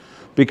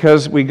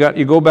 Because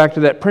you go back to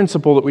that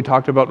principle that we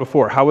talked about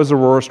before. How is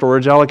Aurora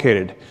storage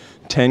allocated?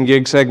 10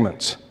 gig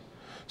segments.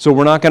 So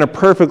we're not going to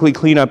perfectly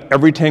clean up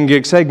every 10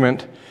 gig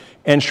segment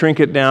and shrink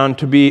it down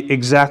to be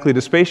exactly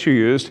the space you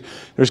used.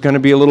 There's going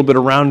to be a little bit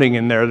of rounding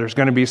in there. There's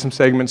going to be some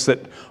segments that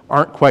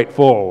aren't quite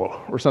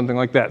full or something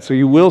like that. So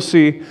you will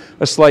see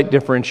a slight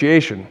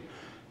differentiation.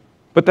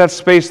 But that's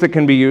space that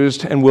can be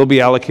used and will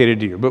be allocated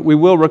to you. But we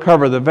will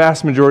recover the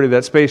vast majority of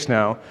that space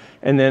now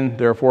and then,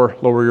 therefore,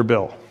 lower your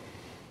bill.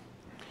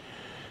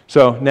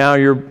 So now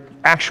your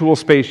actual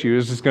space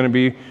used is going to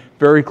be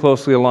very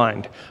closely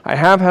aligned. I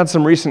have had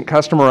some recent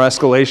customer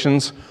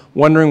escalations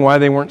wondering why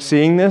they weren't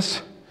seeing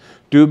this.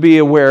 Do be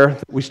aware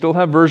that we still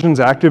have versions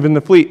active in the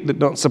fleet that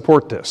don't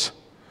support this.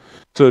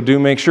 So do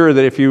make sure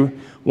that if you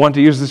want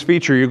to use this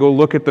feature, you go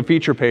look at the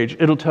feature page.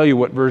 It'll tell you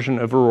what version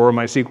of Aurora,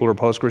 MySQL, or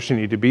Postgres you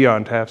need to be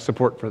on to have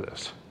support for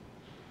this.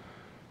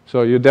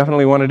 So you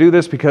definitely want to do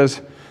this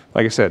because,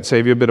 like I said,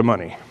 save you a bit of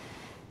money.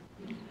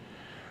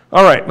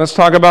 All right, let's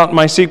talk about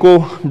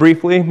MySQL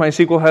briefly.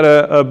 MySQL had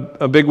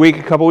a big week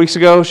a couple weeks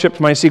ago, shipped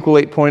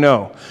MySQL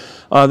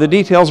 8.0. The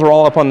details are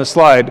all up on the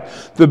slide.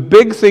 The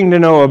big thing to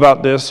know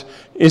about this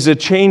is a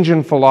change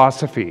in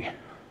philosophy.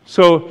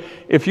 So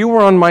if you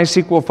were on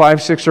MySQL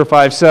 5.6 or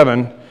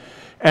 5.7,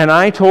 and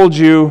I told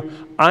you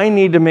I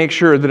need to make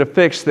sure that a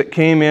fix that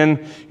came in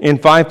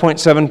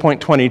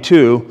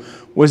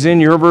 5.7.22 was in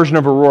your version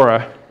of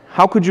Aurora,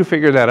 how could you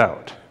figure that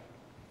out?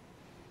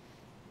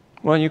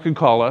 Well, you could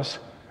call us,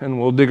 and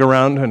we'll dig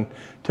around and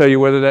tell you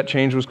whether that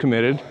change was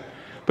committed.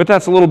 But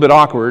that's a little bit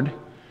awkward.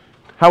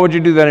 How would you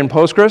do that in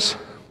Postgres?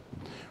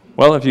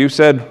 Well, if you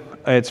said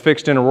it's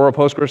fixed in Aurora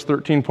Postgres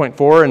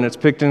 13.4 and it's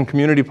picked in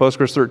Community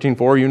Postgres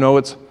 13.4, you know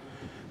it's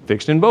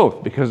fixed in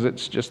both because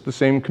it's just the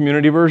same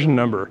community version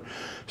number.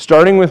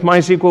 Starting with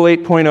MySQL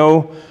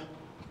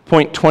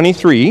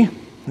 8.0.23,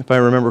 if I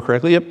remember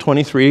correctly, yep,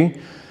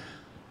 23,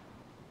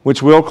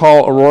 which we'll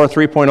call Aurora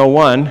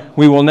 3.01,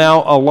 we will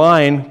now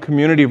align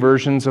community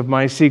versions of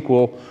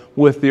MySQL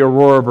with the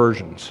Aurora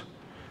versions.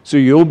 So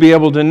you'll be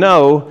able to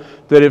know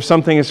that if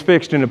something is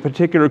fixed in a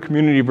particular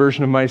community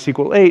version of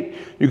MySQL 8,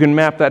 you can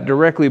map that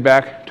directly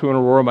back to an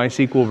Aurora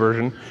MySQL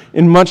version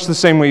in much the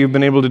same way you've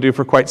been able to do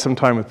for quite some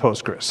time with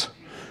Postgres.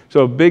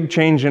 So a big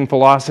change in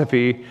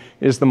philosophy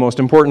is the most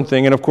important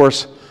thing, and of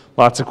course,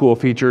 lots of cool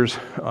features.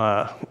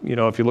 You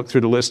know, if you look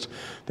through the list,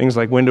 things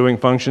like windowing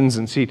functions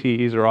and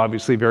CTEs are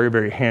obviously very,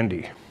 very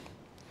handy.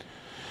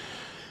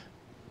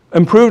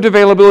 Improved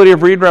availability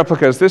of read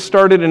replicas. This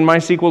started in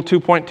MySQL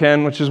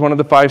 2.10, which is one of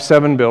the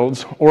 5.7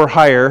 builds, or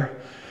higher.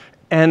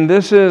 And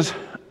this is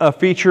a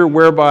feature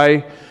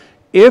whereby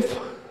if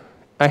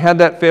I had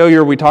that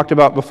failure we talked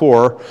about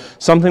before,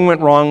 something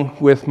went wrong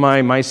with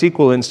my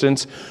MySQL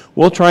instance,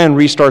 we'll try and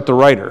restart the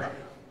writer.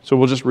 So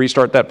we'll just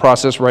restart that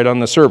process right on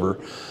the server.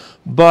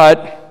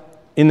 But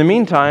in the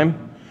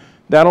meantime,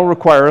 that'll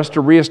require us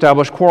to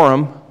reestablish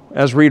quorum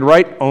as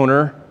read-write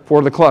owner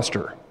for the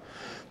cluster.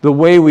 The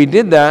way we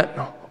did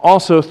that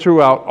also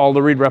threw out all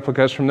the read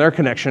replicas from their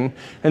connection,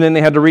 and then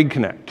they had to read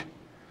connect.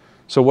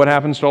 So what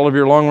happens to all of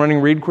your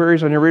long-running read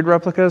queries on your read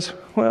replicas?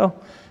 Well,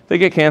 they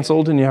get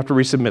canceled and you have to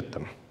resubmit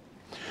them.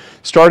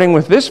 Starting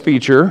with this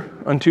feature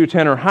on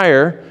 2.10 or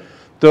higher,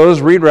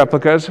 those read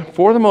replicas,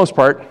 for the most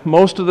part,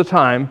 most of the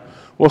time,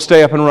 will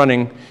stay up and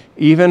running,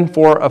 even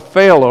for a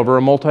failover,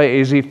 a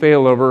multi-AZ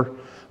failover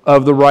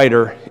of the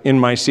writer in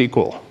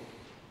MySQL.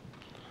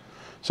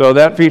 So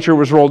that feature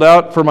was rolled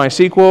out for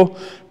MySQL.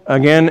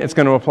 Again, it's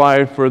going to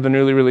apply for the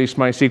newly released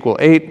MySQL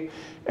 8.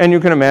 And you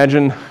can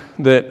imagine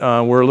that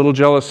we're a little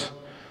jealous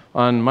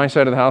on my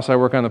side of the house. I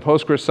work on the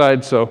Postgres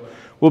side, so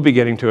we'll be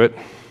getting to it.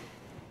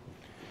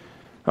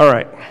 All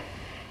right.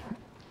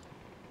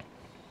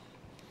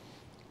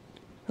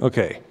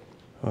 Okay.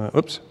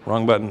 Oops,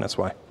 wrong button, that's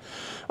why.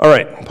 All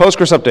right,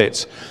 Postgres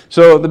updates.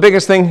 So the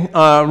biggest thing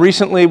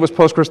recently was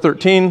Postgres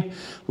 13,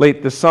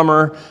 late this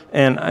summer,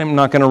 and I'm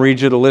not going to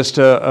read you the list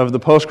of the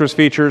Postgres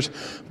features,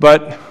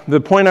 but the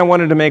point I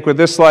wanted to make with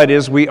this slide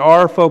is we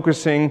are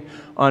focusing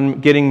on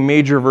getting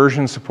major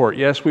version support.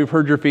 Yes, we've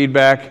heard your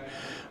feedback.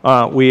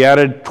 We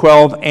added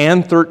 12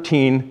 and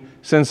 13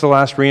 since the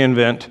last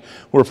reInvent.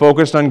 We're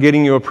focused on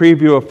getting you a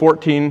preview of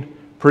 14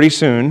 pretty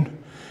soon,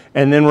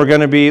 and then we're going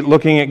to be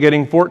looking at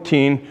getting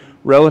 14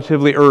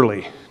 relatively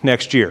early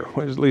next year.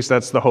 At least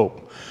that's the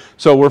hope.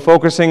 So we're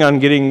focusing on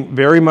getting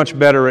very much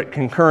better at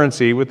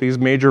concurrency with these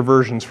major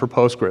versions for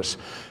Postgres.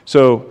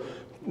 So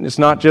it's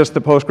not just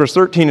that Postgres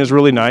 13 is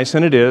really nice,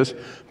 and it is,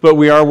 but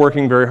we are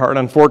working very hard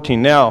on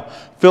 14. Now,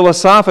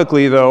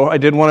 philosophically, though, I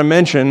did want to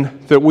mention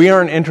that we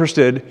aren't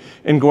interested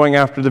in going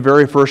after the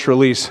very first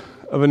release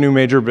of a new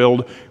major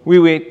build. We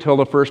wait till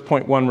the first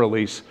 0.1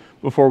 release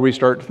before we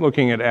start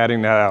looking at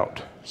adding that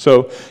out.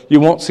 So you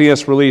won't see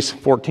us release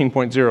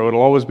 14.0.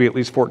 It'll always be at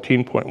least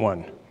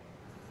 14.1.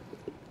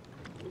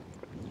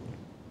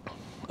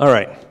 All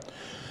right.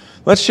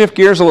 Let's shift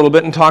gears a little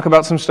bit and talk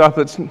about some stuff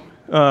that's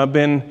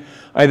been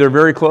either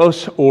very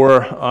close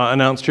or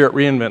announced here at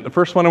reInvent. The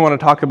first one I want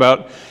to talk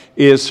about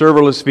is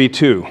Serverless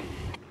v2.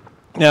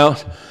 Now,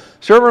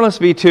 Serverless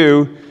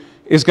v2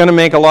 is going to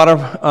make a lot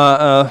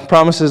of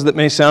promises that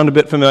may sound a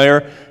bit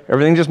familiar.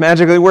 Everything just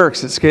magically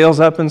works. It scales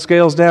up and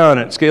scales down.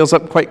 It scales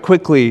up quite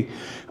quickly.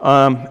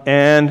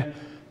 And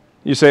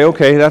you say,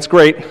 okay, that's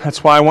great.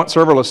 That's why I want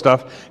serverless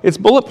stuff. It's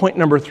bullet point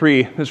number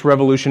 3 that's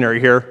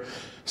revolutionary here.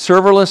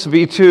 Serverless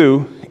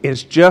v2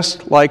 is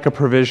just like a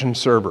provisioned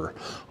server.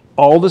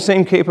 All the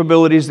same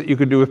capabilities that you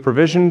could do with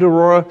provisioned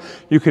Aurora,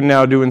 you can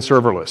now do in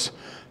serverless.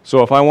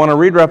 So if I want a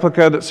read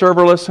replica that's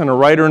serverless and a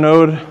writer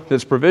node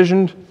that's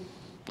provisioned,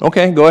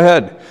 okay, go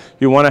ahead.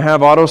 You want to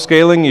have auto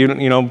scaling, you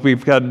know,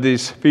 we've got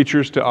these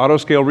features to auto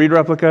scale read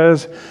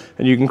replicas,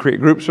 and you can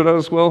create groups for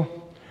those. Well,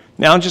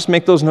 now just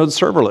make those nodes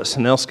serverless,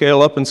 and they'll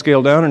scale up and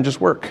scale down and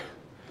just work.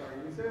 Sorry,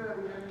 can you say that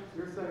again?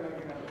 You're saying I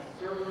can have a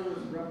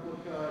serverless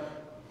replica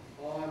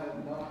on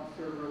a not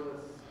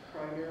serverless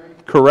primary?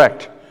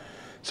 Correct.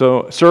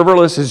 So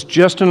serverless is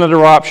just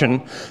another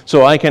option.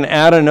 So I can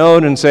add a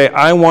node and say,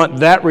 I want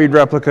that read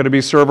replica to be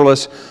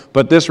serverless,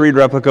 but this read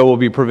replica will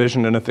be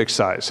provisioned in a fixed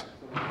size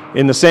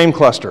in the same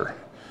cluster.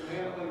 The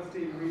analytics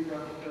team read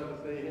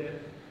replicas, they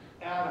hit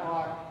ad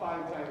hoc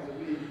 5 times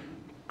a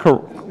week.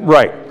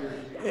 Right.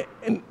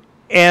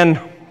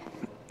 And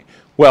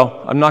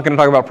well, I'm not going to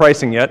talk about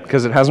pricing yet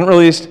because it hasn't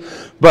released,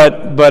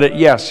 but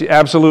yes,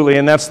 absolutely,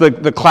 and that's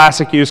the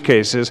classic use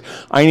case is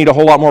I need a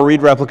whole lot more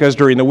read replicas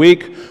during the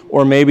week,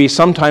 or maybe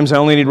sometimes I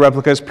only need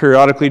replicas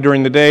periodically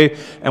during the day,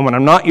 and when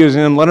I'm not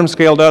using them, let them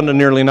scale down to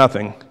nearly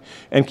nothing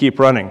and keep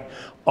running.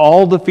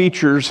 All the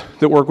features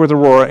that work with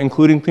Aurora,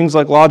 including things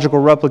like logical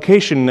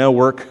replication, now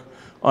work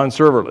on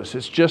serverless.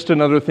 It's just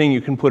another thing you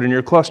can put in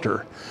your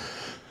cluster.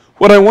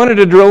 What I wanted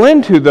to drill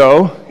into,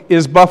 though,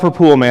 is buffer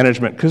pool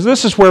management, because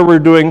this is where we're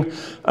doing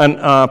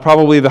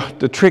probably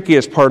the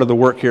trickiest part of the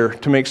work here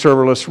to make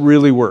serverless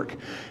really work.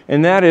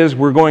 And that is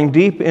we're going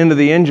deep into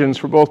the engines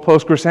for both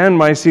Postgres and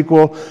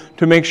MySQL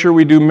to make sure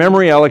we do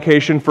memory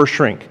allocation for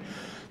shrink.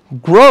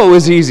 Grow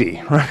is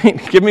easy,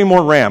 right? Give me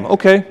more RAM.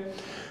 Okay,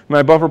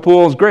 my buffer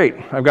pool is great.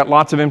 I've got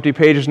lots of empty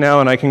pages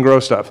now and I can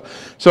grow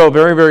stuff. So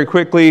very, very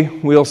quickly,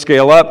 we'll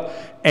scale up.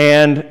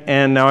 And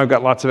now I've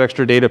got lots of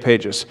extra data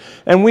pages.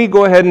 And we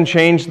go ahead and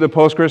change the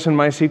Postgres and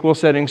MySQL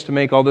settings to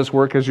make all this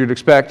work as you'd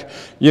expect.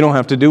 You don't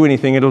have to do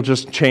anything. It'll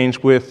just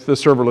change with the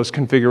serverless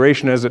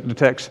configuration as it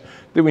detects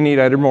that we need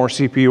either more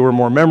CPU or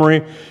more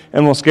memory,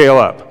 and we'll scale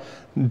up.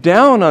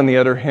 Down, on the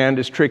other hand,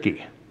 is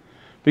tricky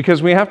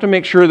because we have to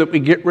make sure that we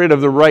get rid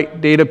of the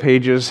right data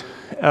pages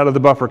out of the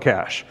buffer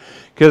cache.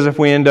 Because if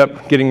we end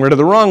up getting rid of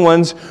the wrong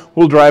ones,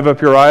 we'll drive up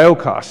your I/O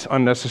costs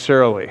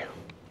unnecessarily.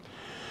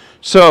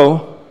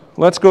 So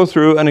let's go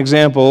through an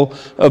example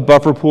of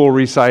buffer pool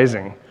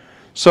resizing.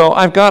 So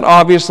I've got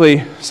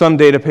obviously some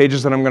data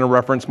pages that I'm going to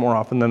reference more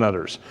often than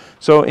others.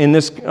 So in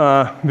this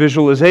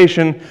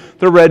visualization,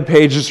 the red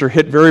pages are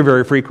hit very,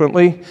 very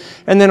frequently.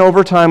 And then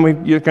over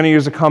time, you're going to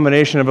use a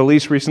combination of a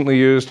least recently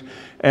used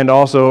and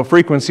also a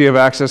frequency of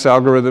access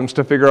algorithms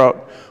to figure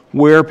out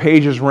where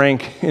pages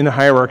rank in the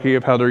hierarchy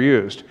of how they're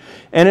used.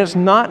 And it's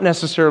not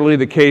necessarily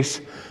the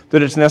case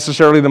that it's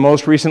necessarily the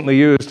most recently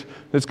used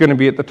that's going to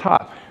be at the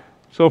top.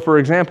 So for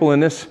example, in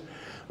this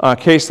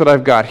case that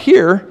I've got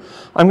here,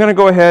 I'm going to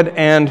go ahead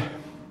and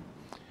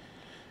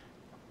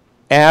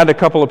add a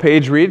couple of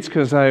page reads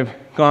because I've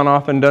gone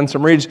off and done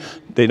some reads.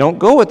 They don't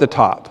go at the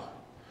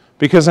top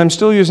because I'm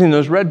still using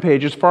those red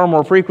pages far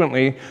more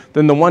frequently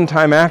than the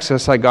one-time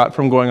access I got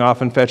from going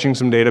off and fetching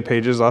some data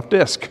pages off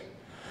disk.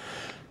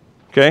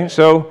 Okay,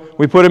 so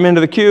we put them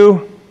into the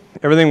queue,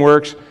 everything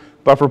works,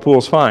 buffer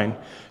pool's fine.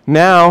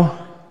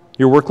 Now,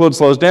 your workload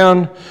slows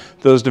down.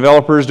 Those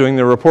developers doing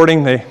their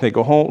reporting, they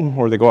go home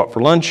or they go out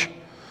for lunch.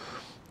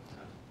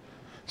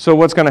 So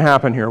what's going to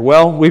happen here?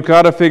 Well, we've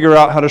got to figure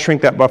out how to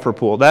shrink that buffer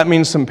pool. That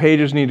means some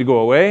pages need to go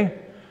away.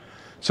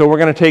 So we're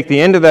going to take the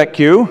end of that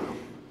queue.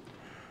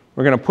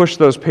 We're going to push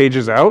those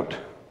pages out.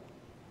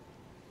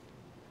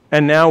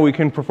 And now we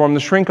can perform the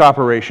shrink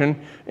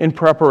operation in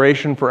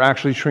preparation for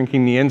actually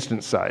shrinking the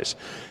instance size.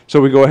 So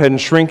we go ahead and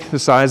shrink the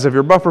size of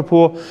your buffer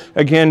pool,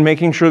 again,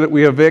 making sure that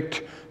we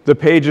evict the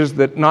pages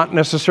that not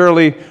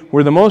necessarily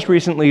were the most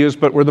recently used,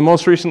 but were the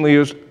most recently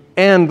used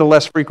and the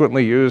less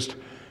frequently used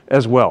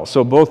as well.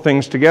 So both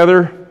things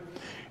together.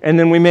 And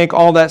then we make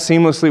all that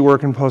seamlessly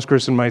work in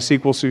Postgres and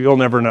MySQL so you'll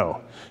never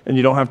know. And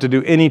you don't have to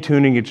do any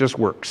tuning, it just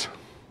works.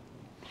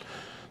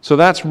 So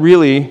that's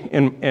really,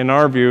 in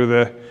our view,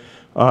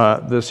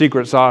 the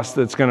secret sauce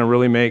that's going to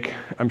really make,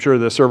 I'm sure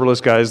the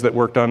serverless guys that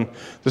worked on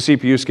the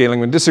CPU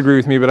scaling would disagree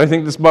with me, but I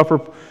think this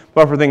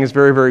buffer thing is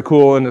very, very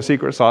cool and the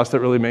secret sauce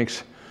that really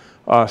makes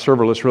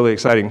serverless really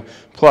exciting.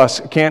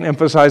 Plus, can't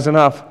emphasize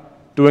enough,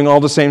 doing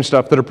all the same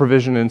stuff that a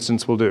provisioned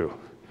instance will do.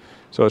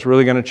 So it's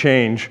really going to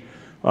change,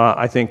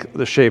 I think,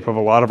 the shape of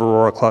a lot of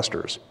Aurora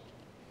clusters.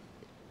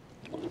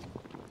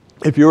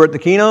 If you were at the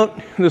keynote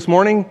this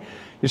morning,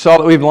 you saw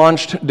that we've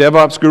launched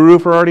DevOps Guru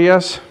for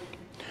RDS.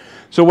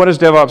 So what is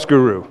DevOps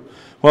Guru?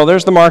 Well,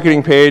 there's the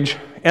marketing page,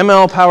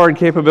 ML-powered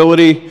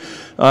capability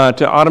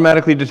to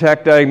automatically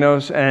detect,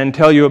 diagnose, and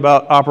tell you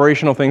about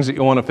operational things that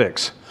you want to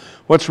fix.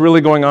 What's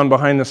really going on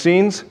behind the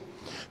scenes?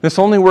 This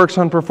only works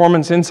on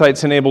Performance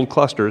Insights enabled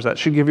clusters. That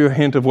should give you a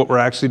hint of what we're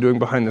actually doing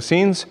behind the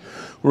scenes.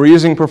 We're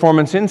using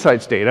Performance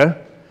Insights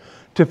data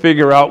to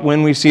figure out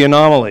when we see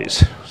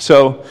anomalies.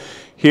 So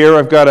here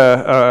I've got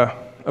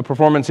a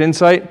Performance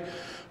Insight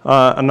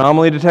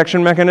anomaly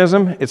detection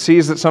mechanism. It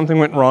sees that something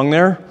went wrong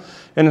there,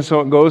 and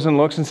so it goes and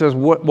looks and says,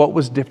 what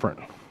was different?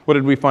 What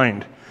did we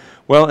find?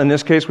 Well, in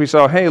this case, we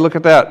saw, hey, look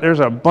at that.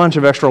 There's a bunch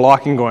of extra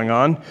locking going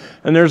on,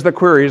 and there's the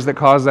queries that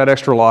cause that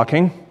extra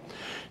locking.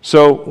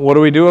 So what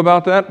do we do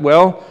about that?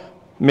 Well,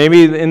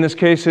 maybe in this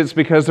case, it's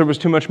because there was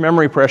too much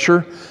memory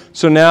pressure.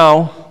 So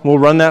now we'll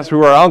run that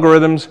through our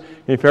algorithms.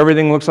 If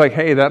everything looks like,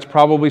 hey, that's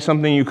probably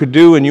something you could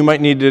do, and you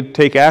might need to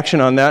take action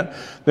on that,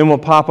 then we'll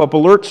pop up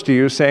alerts to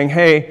you saying,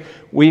 hey,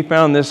 we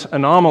found this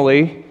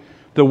anomaly.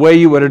 The way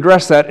you would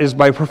address that is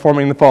by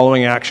performing the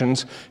following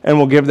actions, and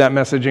we'll give that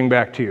messaging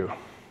back to you.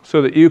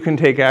 so that you can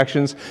take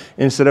actions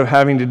instead of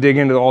having to dig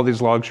into all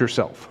these logs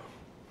yourself.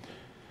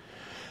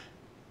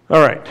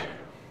 All right,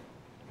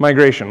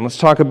 migration. Let's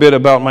talk a bit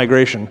about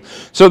migration.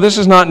 So this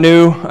is not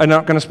new. I'm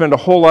not going to spend a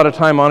whole lot of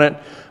time on it.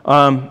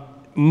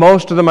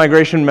 Most of the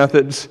migration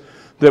methods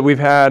that we've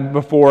had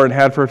before and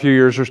had for a few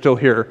years are still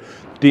here.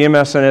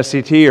 DMS and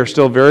SCT are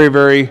still very,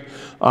 very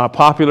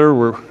popular.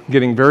 We're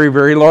getting very,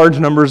 very large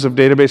numbers of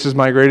databases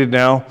migrated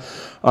now.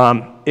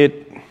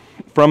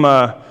 From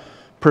a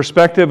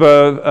perspective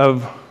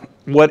of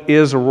what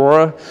is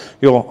Aurora,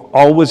 you'll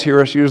always hear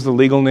us use the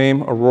legal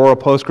name Aurora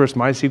Postgres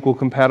MySQL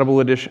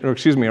Compatible Edition, or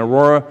excuse me,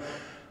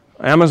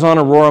 Amazon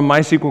Aurora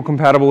MySQL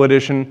Compatible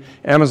Edition,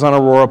 Amazon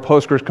Aurora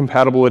Postgres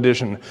Compatible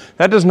Edition.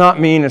 That does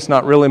not mean it's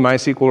not really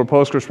MySQL or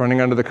Postgres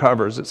running under the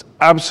covers. It's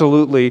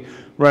absolutely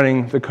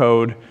running the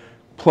code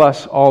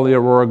plus all the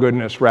Aurora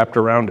goodness wrapped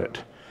around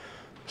it.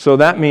 So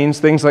that means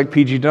things like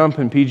pgdump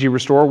and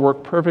pgrestore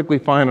work perfectly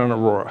fine on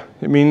Aurora.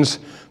 It means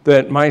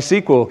that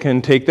MySQL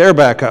can take their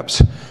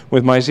backups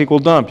with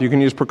MySQL dump. You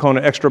can use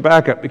Percona Extra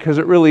Backup because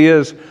it really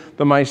is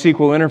the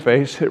MySQL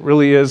interface. It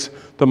really is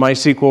the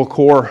MySQL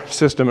core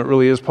system. It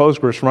really is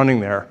Postgres running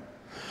there.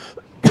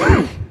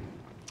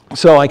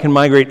 So I can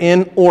migrate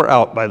in or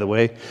out, by the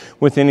way,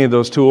 with any of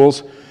those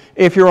tools.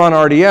 If you're on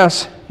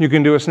RDS, you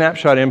can do a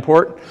snapshot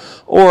import,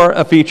 or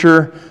a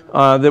feature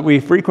that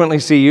we frequently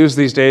see used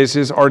these days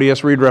is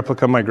RDS read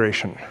replica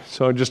migration.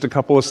 So just a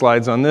couple of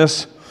slides on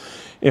this.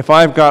 If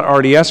I've got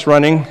RDS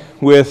running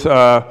with,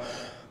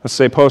 let's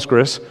say,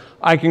 Postgres,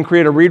 I can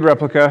create a read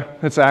replica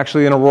that's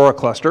actually an Aurora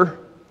cluster.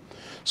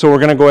 So we're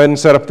going to go ahead and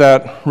set up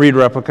that read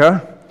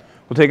replica.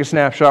 We'll take a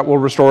snapshot, we'll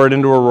restore it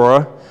into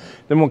Aurora.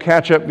 Then we'll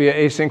catch up via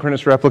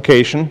asynchronous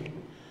replication.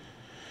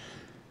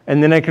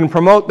 And then I can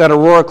promote that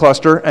Aurora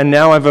cluster, and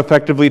now I've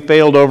effectively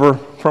failed over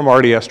from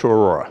RDS to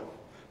Aurora.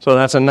 So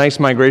that's a nice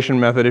migration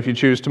method if you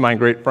choose to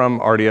migrate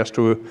from RDS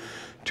to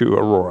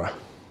Aurora.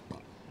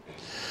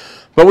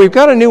 But we've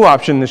got a new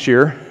option this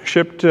year,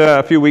 shipped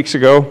a few weeks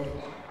ago,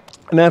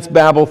 and that's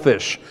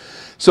Babelfish.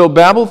 So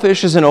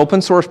Babelfish is an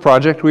open source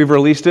project. We've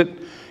released it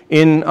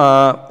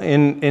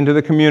into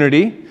the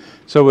community.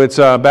 So it's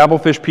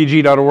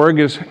babelfishpg.org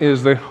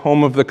is the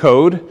home of the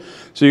code.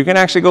 So you can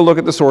actually go look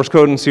at the source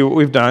code and see what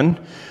we've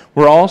done.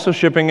 We're also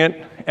shipping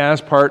it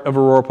as part of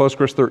Aurora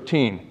Postgres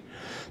 13.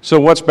 So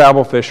what's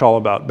Babelfish all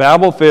about?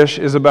 Babelfish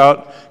is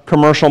about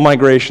commercial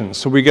migrations.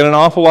 So we get an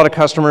awful lot of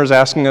customers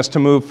asking us to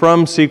move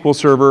from SQL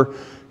Server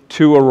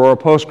to Aurora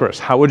Postgres.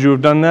 How would you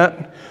have done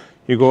that?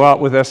 You go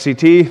out with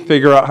SCT,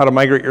 figure out how to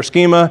migrate your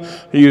schema,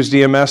 you use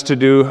DMS to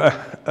do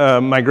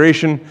a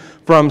migration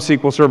from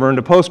SQL Server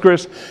into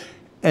Postgres,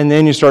 and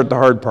then you start the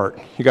hard part.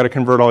 You got to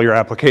convert all your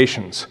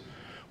applications.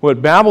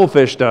 What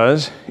Babelfish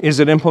does is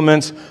it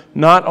implements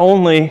not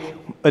only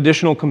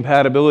additional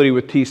compatibility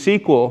with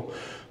T-SQL,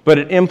 but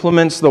it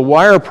implements the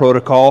wire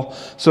protocol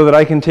so that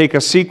I can take a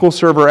SQL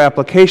Server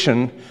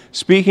application,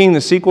 speaking the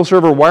SQL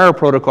Server wire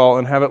protocol,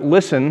 and have it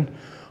listen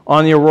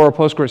on the Aurora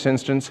Postgres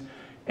instance,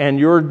 and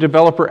your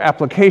developer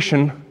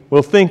application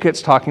will think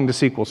it's talking to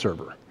SQL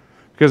Server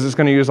because it's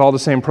going to use all the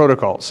same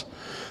protocols.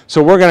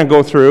 So we're going to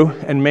go through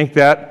and make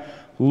that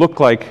look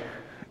like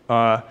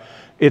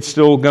it's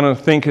still going to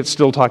think it's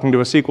still talking to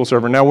a SQL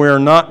Server. Now, we are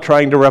not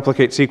trying to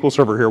replicate SQL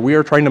Server here. We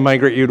are trying to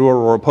migrate you to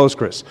Aurora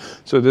Postgres.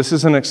 So this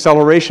is an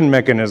acceleration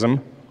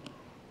mechanism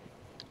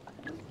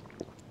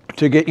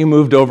to get you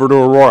moved over to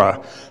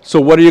Aurora. So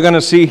what are you going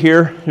to see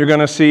here? You're going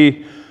to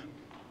see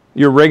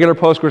your regular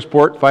Postgres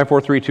port,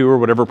 5432 or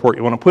whatever port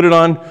you want to put it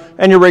on,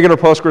 and your regular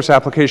Postgres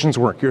applications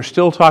work. You're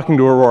still talking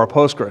to Aurora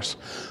Postgres.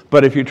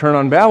 But if you turn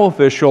on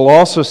Babelfish, you'll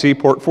also see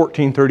port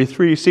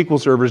 1433, SQL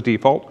Server's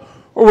default,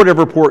 or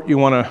whatever port you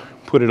want to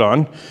put it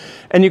on.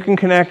 And you can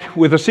connect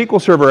with a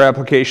SQL Server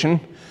application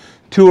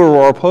to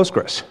Aurora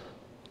Postgres.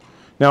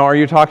 Now, are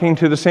you talking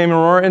to the same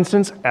Aurora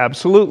instance?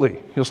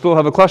 Absolutely. You'll still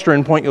have a cluster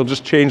endpoint. You'll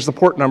just change the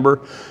port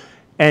number,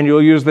 and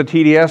you'll use the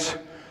TDS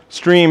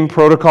stream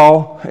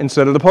protocol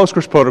instead of the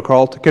Postgres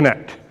protocol to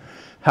connect.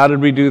 How did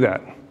we do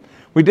that?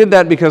 We did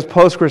that because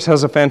Postgres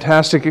has a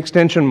fantastic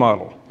extension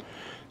model.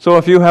 So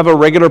if you have a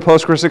regular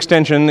Postgres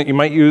extension that you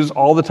might use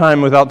all the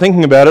time without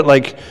thinking about it,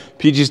 like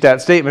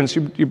pgstat statements,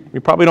 you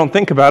probably don't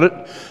think about it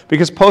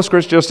because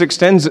Postgres just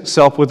extends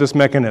itself with this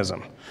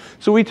mechanism.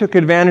 So we took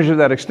advantage of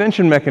that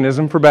extension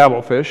mechanism for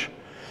Babelfish,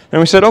 and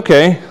we said,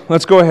 okay,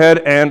 let's go ahead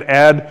and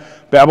add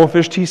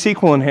Babelfish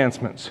T-SQL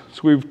enhancements.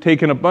 So we've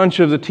taken a bunch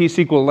of the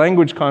T-SQL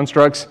language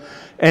constructs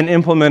and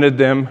implemented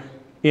them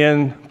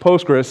in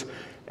Postgres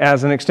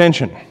as an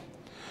extension.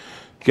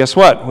 Guess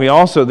what? We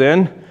also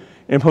then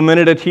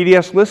implemented a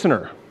TDS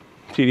listener.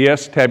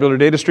 TDS, Tabular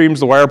Data Streams,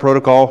 the wire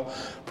protocol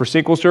for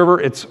SQL Server.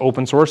 It's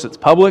open source, it's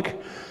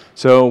public.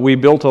 So we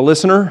built a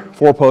listener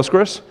for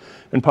Postgres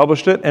and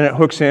published it, and it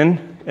hooks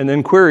in, and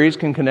then queries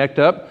can connect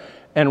up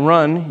and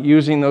run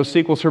using those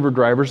SQL Server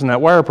drivers and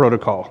that wire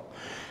protocol.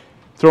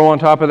 Throw on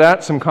top of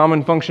that some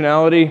common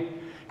functionality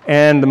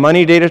and the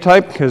money data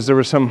type, because there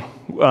were some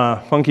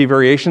funky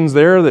variations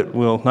there that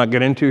we'll not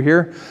get into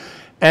here.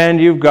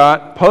 And you've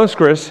got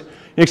Postgres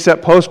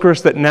except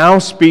Postgres that now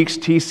speaks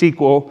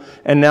T-SQL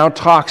and now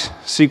talks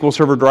SQL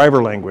Server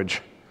driver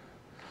language.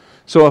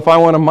 So if I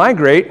want to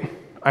migrate,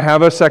 I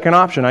have a second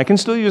option. I can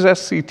still use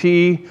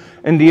SCT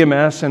and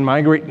DMS and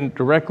migrate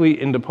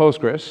directly into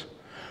Postgres,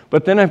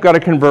 but then I've got to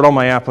convert all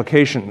my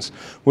applications.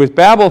 With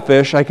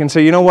Babelfish, I can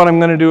say, you know what, I'm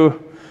going to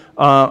do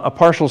a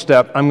partial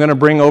step. I'm going to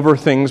bring over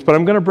things, but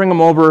I'm going to bring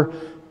them over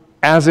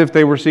as if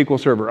they were SQL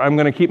Server. I'm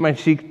going to keep my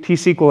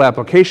T-SQL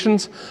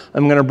applications.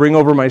 I'm going to bring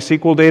over my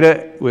SQL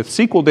data with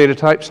SQL data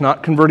types,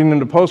 not converting them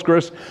to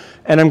Postgres,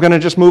 and I'm going to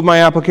just move my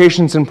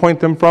applications and point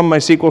them from my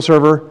SQL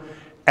Server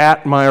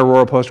at my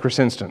Aurora Postgres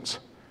instance.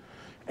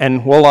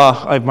 And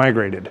voila, I've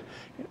migrated.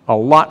 A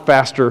lot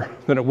faster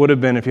than it would have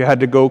been if you had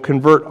to go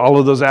convert all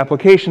of those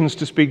applications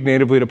to speak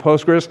natively to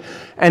Postgres.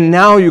 And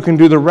now you can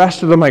do the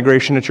rest of the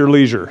migration at your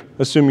leisure,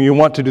 assuming you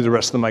want to do the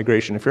rest of the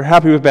migration. If you're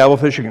happy with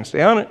Babelfish, you can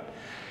stay on it.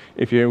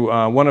 If you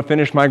want to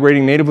finish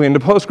migrating natively into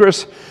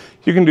Postgres,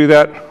 you can do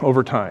that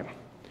over time.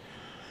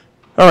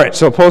 All right,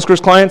 so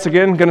Postgres clients,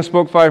 again, going to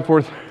spoke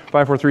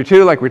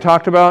 5432 like we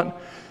talked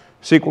about.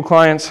 SQL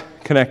clients,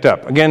 connect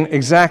up. Again,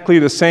 exactly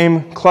the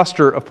same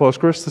cluster of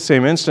Postgres, the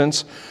same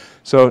instance,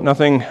 so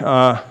nothing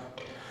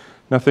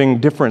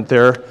different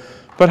there.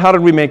 But how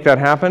did we make that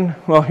happen?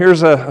 Well,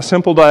 here's a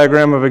simple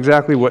diagram of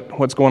exactly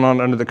what's going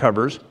on under the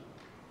covers.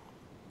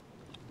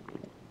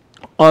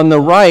 On the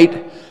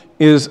right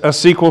is a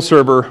SQL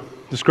Server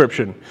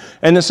description.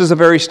 And this is a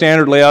very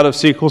standard layout of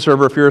SQL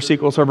Server. If you're a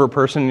SQL Server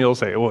person, you'll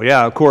say, well,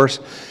 yeah, of course.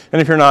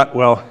 And if you're not,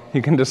 well,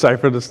 you can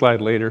decipher the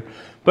slide later.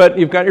 But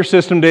you've got your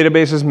system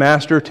databases,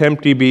 master,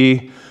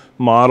 tempdb,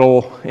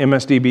 model,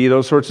 MSDB,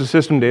 those sorts of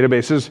system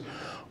databases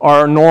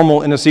are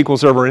normal in a SQL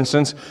Server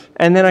instance.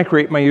 And then I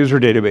create my user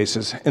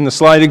databases. In the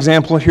slide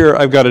example here,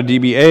 I've got a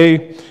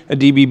DBA, a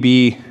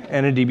DBB,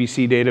 and a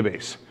DBC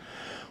database.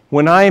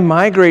 When I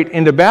migrate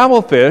into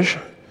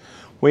Babelfish,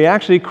 we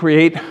actually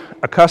create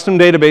a custom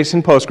database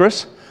in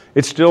Postgres.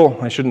 It's still,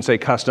 I shouldn't say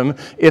custom,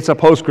 it's a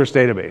Postgres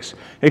database,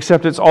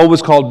 except it's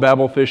always called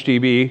Babelfish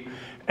DB.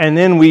 And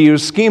then we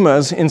use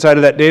schemas inside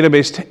of that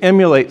database to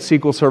emulate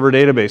SQL Server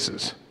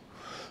databases.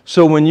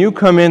 So when you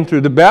come in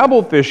through the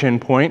Babelfish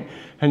endpoint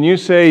and you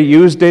say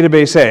use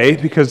database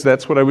A, because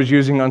that's what I was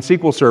using on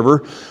SQL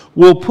Server,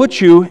 we'll put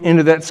you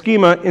into that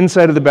schema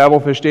inside of the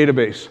Babelfish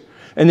database.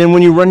 And then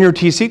when you run your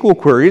T-SQL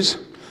queries,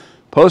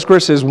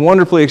 Postgres is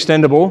wonderfully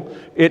extendable.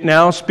 It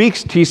now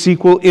speaks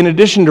T-SQL in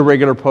addition to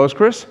regular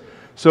Postgres,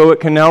 so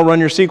it can now run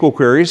your SQL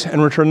queries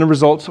and return the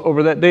results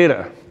over that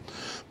data.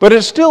 But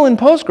it's still in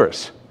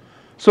Postgres.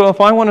 So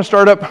if I want to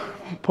start up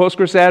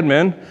Postgres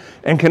admin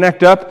and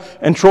connect up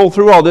and troll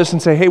through all this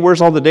and say, hey, where's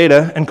all the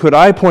data? And could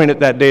I point at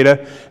that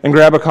data and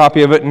grab a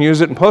copy of it and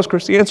use it in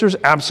Postgres? The answer is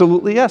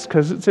absolutely yes,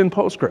 because it's in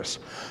Postgres.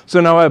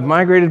 So now I've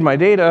migrated my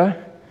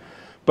data,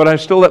 but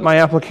I've still let my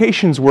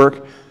applications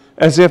work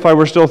as if I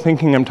were still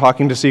thinking I'm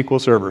talking to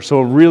SQL Server. So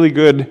a really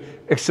good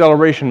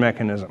acceleration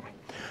mechanism.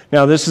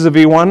 Now this is a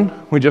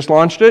V1. We just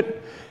launched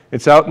it.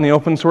 It's out in the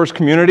open source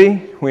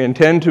community. We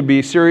intend to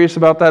be serious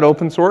about that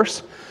open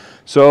source.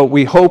 So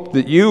we hope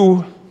that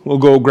you will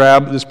go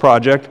grab this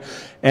project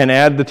and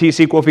add the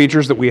T-SQL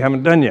features that we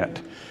haven't done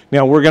yet.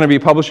 Now we're going to be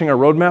publishing a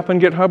roadmap on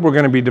GitHub. We're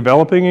going to be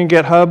developing in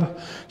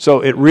GitHub.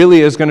 So it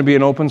really is going to be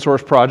an open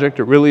source project.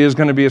 It really is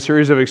going to be a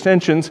series of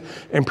extensions.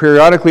 And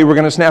periodically we're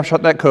going to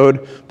snapshot that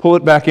code, pull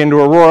it back into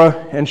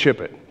Aurora, and ship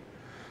it.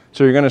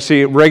 So you're going to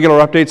see regular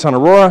updates on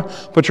Aurora,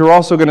 but you're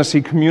also going to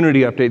see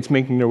community updates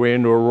making their way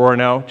into Aurora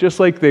now, just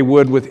like they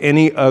would with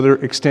any other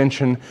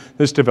extension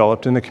that's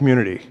developed in the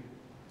community.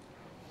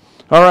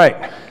 All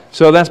right,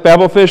 so that's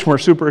Babelfish. We're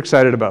super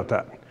excited about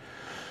that.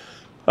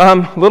 A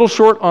little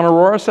short on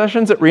Aurora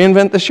sessions at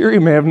reInvent this year.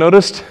 You may have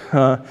noticed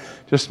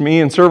just me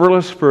and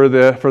serverless for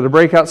the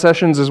breakout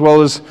sessions, as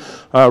well as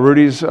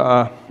Rudy's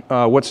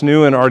what's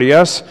new in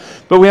RDS.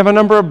 But we have a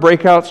number of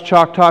breakouts,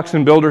 chalk talks,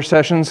 and builder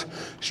sessions.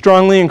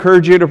 Strongly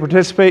encourage you to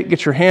participate,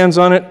 get your hands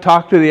on it,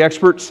 talk to the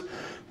experts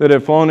that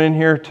have flown in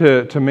here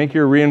to make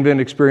your reInvent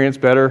experience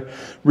better.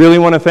 Really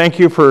want to thank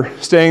you for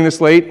staying this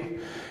late,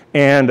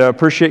 and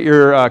appreciate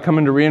your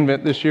coming to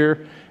reInvent this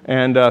year,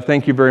 and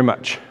thank you very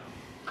much.